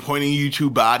 I'm pointing you to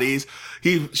bodies.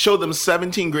 He showed them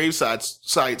 17 grave sites,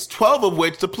 12 of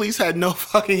which the police had no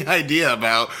fucking idea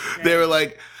about. Right. They were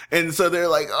like, and so they're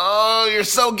like, oh, you're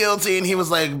so guilty. And he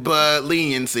was like, but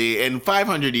leniency. And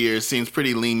 500 years seems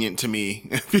pretty lenient to me.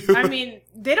 I mean,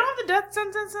 they don't have the death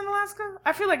sentence in Alaska?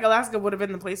 I feel like Alaska would have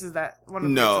been the places that...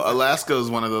 Alaska is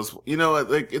one of those,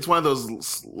 like, it's one of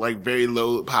those, like, very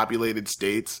low populated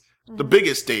states. Mm-hmm. The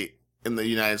biggest state in the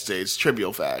United States,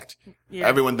 trivial fact. Yeah.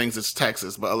 Everyone thinks it's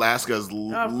Texas, but Alaska is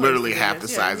literally half the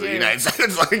size of the United States.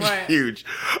 It's like huge.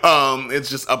 It's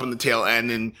just up in the tail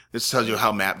end, and this tells you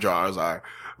how map drawers are.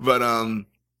 But,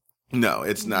 no,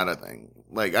 it's not a thing.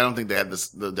 Like, I don't think they had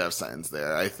the death sentence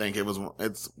there. I think it was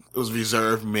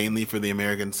reserved mainly for the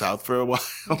American South for a while.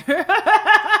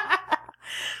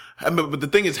 But the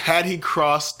thing is, had he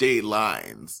crossed state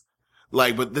lines,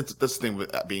 like, but that's the thing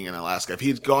with being in Alaska. If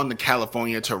he'd gone to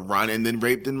California to run and then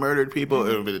raped and murdered people, it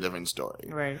would have been a different story.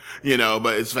 Right.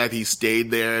 But it's the fact he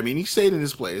stayed there. I mean, he stayed in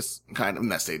his place. Kind of,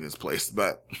 not stayed in his place,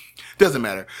 but doesn't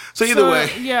matter. So either way.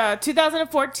 Yeah,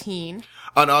 2014.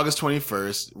 On August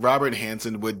 21st, Robert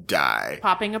Hansen would die.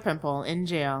 Popping a pimple in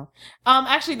jail.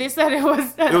 Actually, they said it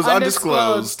was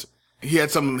undisclosed. He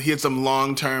had some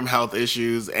long-term health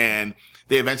issues, and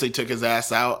they eventually took his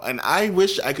ass out. And I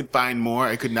wish I could find more.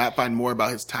 I could not find more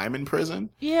about his time in prison.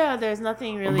 Yeah, there's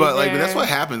nothing really But, like, there. that's what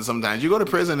happens sometimes. You go to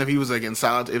prison if he was, like,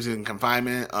 if he was in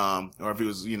confinement, or if he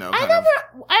was,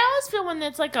 I always feel when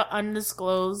it's, like, an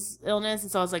undisclosed illness,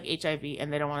 it's always, like, HIV,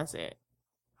 and they don't want to say it.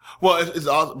 Well,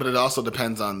 it also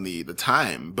depends on the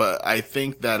time. But I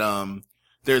think that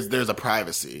there's a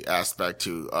privacy aspect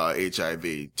to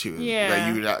HIV too.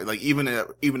 Yeah. That like even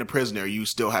a prisoner, you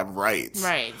still have rights.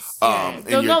 Rights.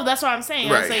 No, that's what I'm saying.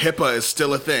 Right. Like, HIPAA is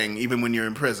still a thing even when you're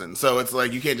in prison. So it's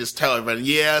like you can't just tell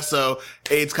everybody, so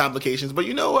AIDS complications. But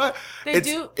you know what?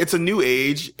 It's a new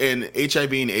age, and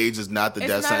HIV and AIDS is not the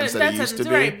death sentence that it used to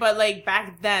be. Right. But like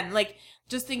back then, like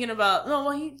just thinking about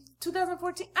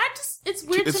 2014. It's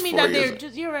weird to me that they're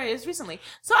just. You're right. It's recently,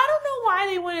 so I don't know why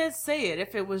they wouldn't say it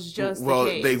if it was just. Well, the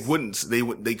case. they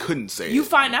wouldn't. They couldn't say it. You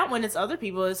find out when it's other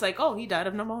people. It's like, oh, he died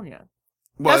of pneumonia.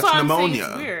 Well, that's it's what pneumonia. I'm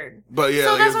saying. It's weird. But yeah,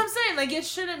 so that's what I'm saying. Like it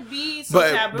shouldn't be so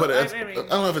taboo. But I don't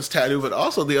know if it's taboo. But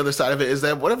also the other side of it is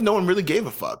that what if no one really gave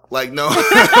a fuck? Like no.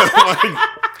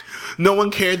 No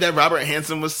one cared that Robert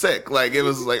Hansen was sick. Like it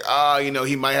was like,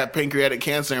 he might have pancreatic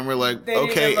cancer, and we're like, they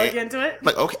okay, look into it.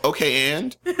 Like okay,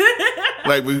 and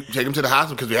like we take him to the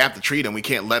hospital because we have to treat him. We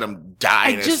can't let him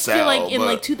die in a cell. I just feel like in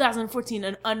like 2014,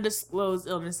 an undisclosed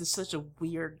illness is such a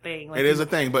weird thing. Like, it is a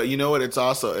thing, but you know what? It's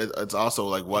also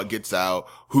like what gets out,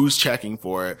 who's checking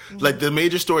for it. Mm-hmm. Like the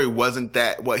major story wasn't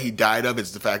that what he died of;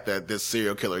 it's the fact that this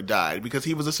serial killer died because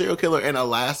he was a serial killer in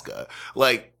Alaska.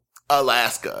 Like.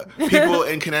 Alaska. People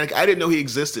in Connecticut. I didn't know he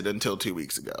existed until 2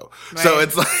 weeks ago. Right. So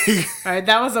it's like... All right,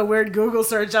 that was a weird Google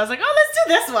search. I was like, let's do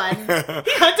this one.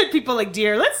 He hunted people like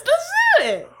deer. Let's do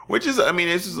it. Which is,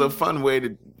 it's just a fun way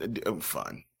to...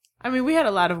 fun. We had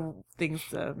a lot of things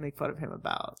to make fun of him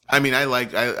about. There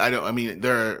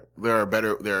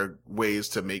are ways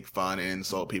to make fun and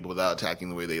insult people without attacking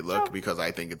the way they look because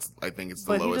I think it's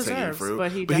the lowest hanging fruit.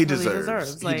 But he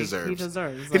deserves.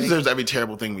 He deserves every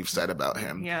terrible thing we've said about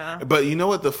him. Yeah. But you know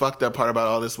what the fucked up part about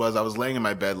all this was? I was laying in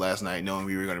my bed last night knowing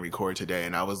we were going to record today,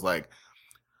 and I was like,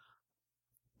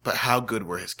 but how good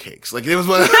were his cakes? Like, it was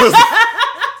one of those...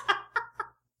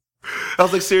 I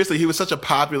was like, seriously, he was such a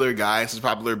popular guy, such a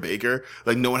popular baker.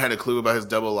 Like, no one had a clue about his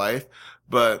double life.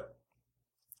 But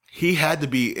he had to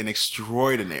be an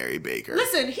extraordinary baker.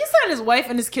 Listen, he sent his wife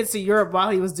and his kids to Europe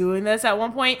while he was doing this at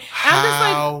one point.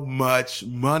 How much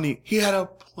money? He had a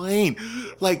plane.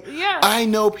 Like, yeah. I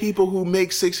know people who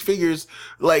make six figures,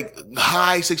 like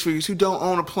high six figures, who don't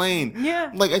own a plane. Yeah.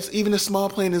 Like, even a small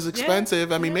plane is expensive.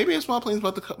 Yeah. Maybe a small plane is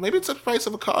maybe it's the price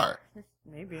of a car.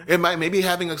 Maybe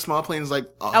having a small plane is like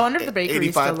I wonder if the bakery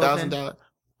is still open. $85,000.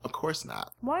 Of course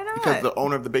not. Why not? Because the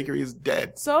owner of the bakery is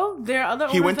dead. So there are other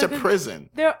owners. He went to prison.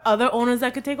 There are other owners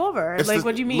that could take over.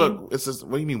 What do you mean? Look, it's just,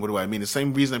 what do you mean? What do I mean? The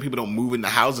same reason that people don't move into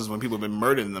houses when people have been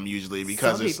murdering them usually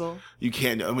because you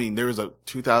can't. There was a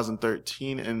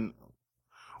 2013 and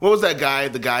what was that guy?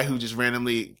 The guy who just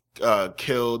randomly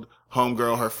killed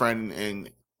homegirl, her friend, and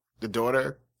the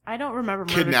daughter. I don't remember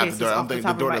murder kidnapped cases the daughter. I off don't think the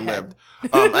the top daughter of my lived.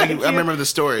 head. I remember the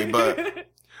story, but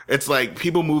it's like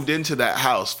people moved into that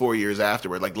house 4 years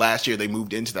afterward. Like last year, they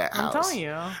moved into that house. I'm telling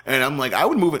you. And I'm like, I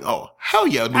would move in. Oh, hell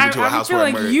yeah, I'd move into a house feel where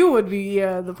like murder. you would be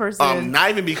the person. Not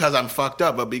even because I'm fucked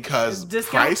up, but because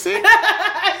Discount? pricing.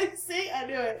 See, I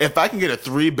knew it. If I can get a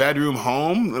 3-bedroom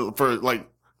home for like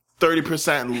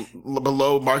 30%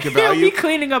 below market He'll value, be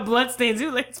cleaning up bloodstains.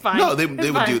 He's like, it's fine. no, they It's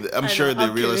would fine. do that. I'm I sure know, the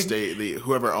I'm real kidding. estate,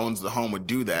 whoever owns the home would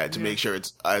do that to make sure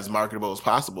it's as marketable as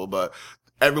possible. But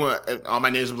everyone, all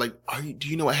my neighbors were like, do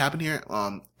you know what happened here?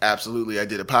 Absolutely. I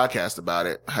did a podcast about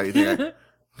it. How do you think I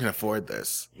can afford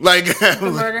this? Like, The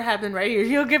murder happened right here.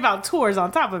 He'll give out tours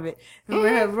on top of it.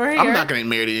 We're here. I'm not going to get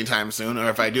married anytime soon. Or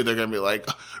if I do, they're going to be like,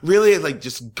 really? Like,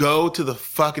 just go to the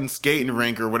fucking skating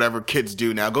rink or whatever kids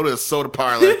do now. Go to the soda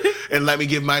parlor and let me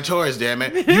give my tours, damn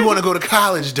it. You want to go to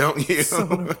college, don't you?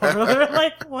 Soda parlor.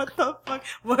 Like, what the fuck?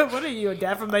 What are you, a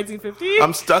dad from 1950?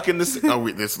 I'm stuck in this.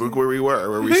 Look where we were,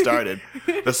 where we started.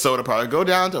 The soda parlor. Go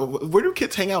down to, where do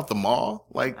kids hang out? The mall?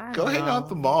 Like, go hang out at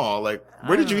the mall. Like,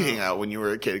 where did you hang out when you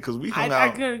were a kid? Because we hung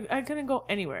out. I couldn't go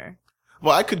anywhere.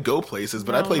 Well, I could go places,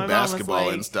 but I No, played my mom was basketball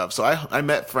like- and stuff. So I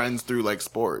met friends through like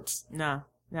sports. No.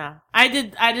 I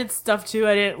did stuff too.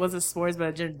 Wasn't sports, but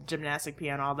I did gymnastic,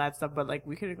 piano, all that stuff. But like,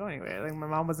 we couldn't go anywhere. Like, my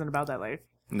mom wasn't about that life.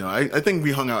 No, I think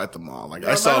we hung out at the mall. Like, I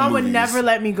My saw mom movies. would never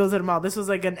let me go to the mall. This was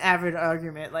like an avid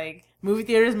argument. Like, movie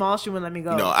theaters, mall, she wouldn't let me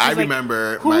go. No, She's I like,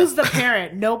 remember. Who's the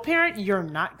parent? No parent, you're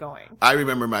not going. I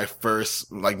remember my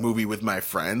first like movie with my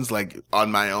friends, like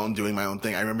on my own, doing my own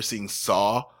thing. I remember seeing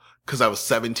Saw because I was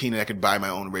 17 and I could buy my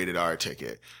own rated R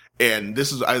ticket. And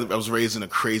I was raised in a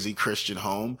crazy Christian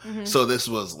home. Mm-hmm. So this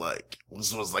was like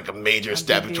a major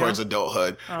step towards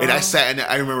adulthood. Oh. And I sat and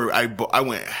I remember I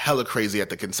went hella crazy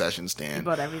at the concession stand. You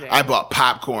bought everything. I bought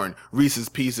popcorn, Reese's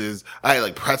Pieces. I had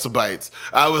like pretzel bites.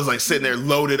 I was like sitting there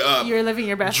loaded up. You were living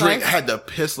your best life. Had to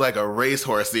piss like a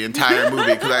racehorse the entire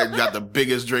movie because I got the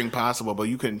biggest drink possible, but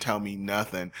you couldn't tell me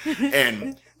nothing.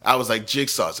 And I was like,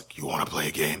 Jigsaw. I was like, you want to play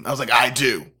a game? I was like, I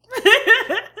do.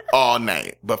 All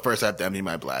night. But first I have to empty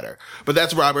my bladder. But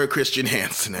that's Robert Christian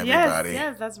Hansen, everybody.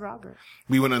 Yes, that's Robert.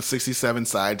 We went on 67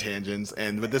 side tangents,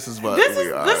 but this is what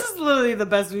we are. This is literally the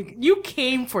best week. You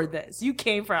came for this. You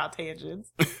came for our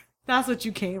tangents. That's what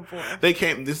you came for. They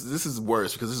came. This is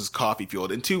worse because this is coffee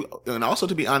fueled, and also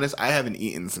to be honest, I haven't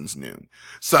eaten since noon.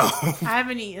 So I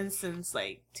haven't eaten since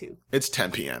like 2. It's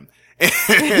 10 p.m.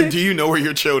 And do you know where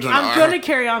your children are? I'm gonna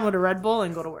carry on with a Red Bull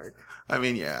and go to work. I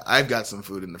mean, yeah, I've got some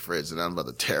food in the fridge that I'm about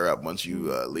to tear up once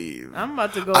you leave. I'm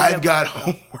about to go. I've got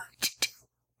homework to do.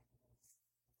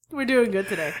 We're doing good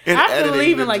today. And I have to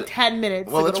leave in like 10 minutes.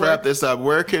 Well, let's wrap this up.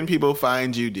 Where can people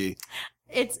find you, D?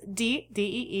 It's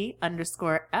DEE_LIGHT.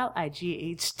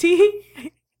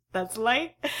 That's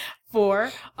light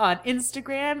 4 on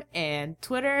Instagram and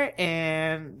Twitter,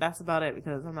 and that's about it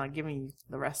because I'm not giving you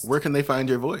the rest. Where can they find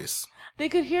your voice? They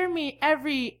could hear me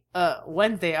every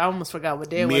Wednesday. I almost forgot what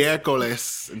day it was.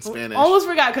 Miércoles in Spanish. Almost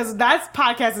forgot because that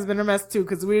podcast has been a mess too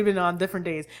because we've been on different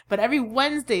days. But every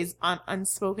Wednesdays on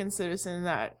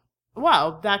UnspokenCitizen.com.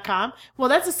 Well,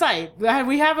 that's a site.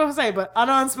 We have a site, but on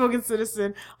Unspoken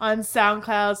Citizen, on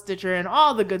SoundCloud, Stitcher, and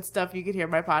all the good stuff, you can hear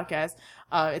my podcast.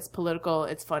 It's political,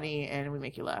 it's funny, and we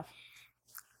make you laugh.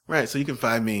 Right, so you can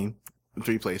find me in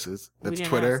 3 places. That's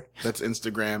Twitter, that's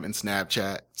Instagram, and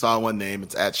Snapchat. It's all one name.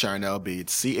 It's at Charnel B.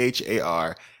 It's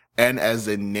CHARN as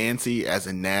in Nancy, as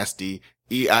in nasty,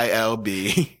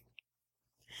 EILB.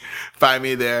 Find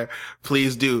me there.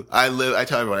 Please do. I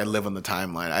tell everyone, I live on the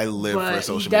timeline. I live for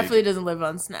social media. He definitely doesn't live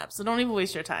on Snap, so don't even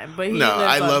waste your time. But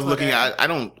I love looking at,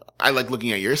 I like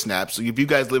looking at your snaps. So if you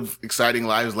guys live exciting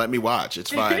lives, let me watch.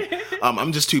 It's fine.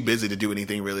 I'm just too busy to do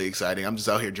anything really exciting. I'm just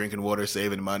out here drinking water,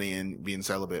 saving money, and being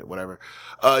celibate, whatever.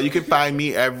 You can find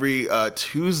me every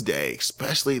Tuesday,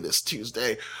 especially this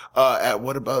Tuesday, at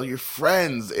What About Your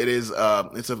Friends? It is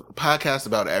it's a podcast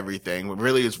about everything.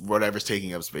 Really, it's whatever's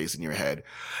taking up space in your head.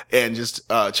 And just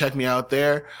check me out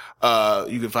there.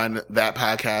 You can find that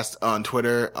podcast on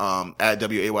Twitter at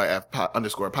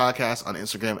WAYF_podcast, on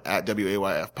Instagram at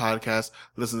WAYF podcast.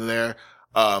 Listen to there.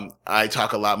 I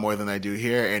talk a lot more than I do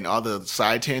here, and all the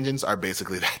side tangents are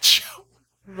basically that show.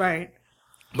 Right.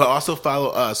 But also follow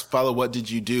us. Follow What Did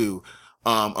You Do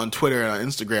on Twitter and on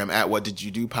Instagram at What Did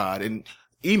You Do Pod, and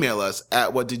email us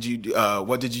at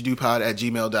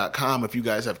whatdidyoudopod@gmail.com if you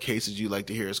guys have cases you'd like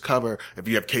to hear us cover. If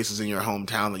you have cases in your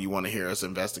hometown that you want to hear us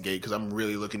investigate, because I'm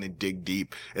really looking to dig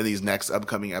deep in these next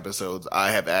upcoming episodes.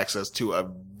 I have access to a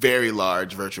very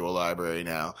large virtual library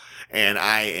now, and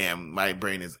my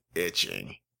brain is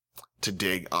itching to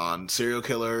dig on serial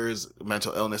killers,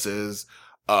 mental illnesses,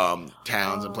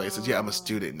 towns and places. Yeah, I'm a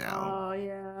student now. Oh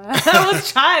yeah, I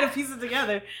was trying to piece it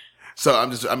together. So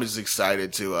I'm just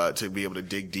excited to be able to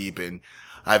dig deep, and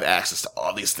I have access to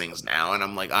all these things now, and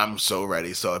I'm so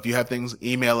ready. So if you have things,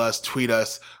 email us, tweet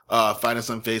us, find us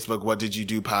on Facebook. What Did You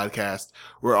Do podcast?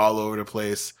 We're all over the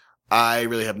place. I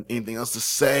really have anything else to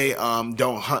say.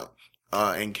 Don't hunt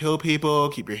and kill people.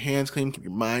 Keep your hands clean. Keep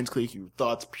your minds clean. Keep your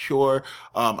thoughts pure.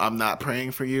 I'm not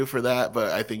praying for you for that,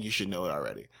 but I think you should know it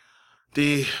already.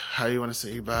 D, how do you want to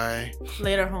say goodbye?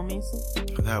 Later, homies.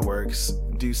 That works.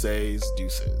 Deuces.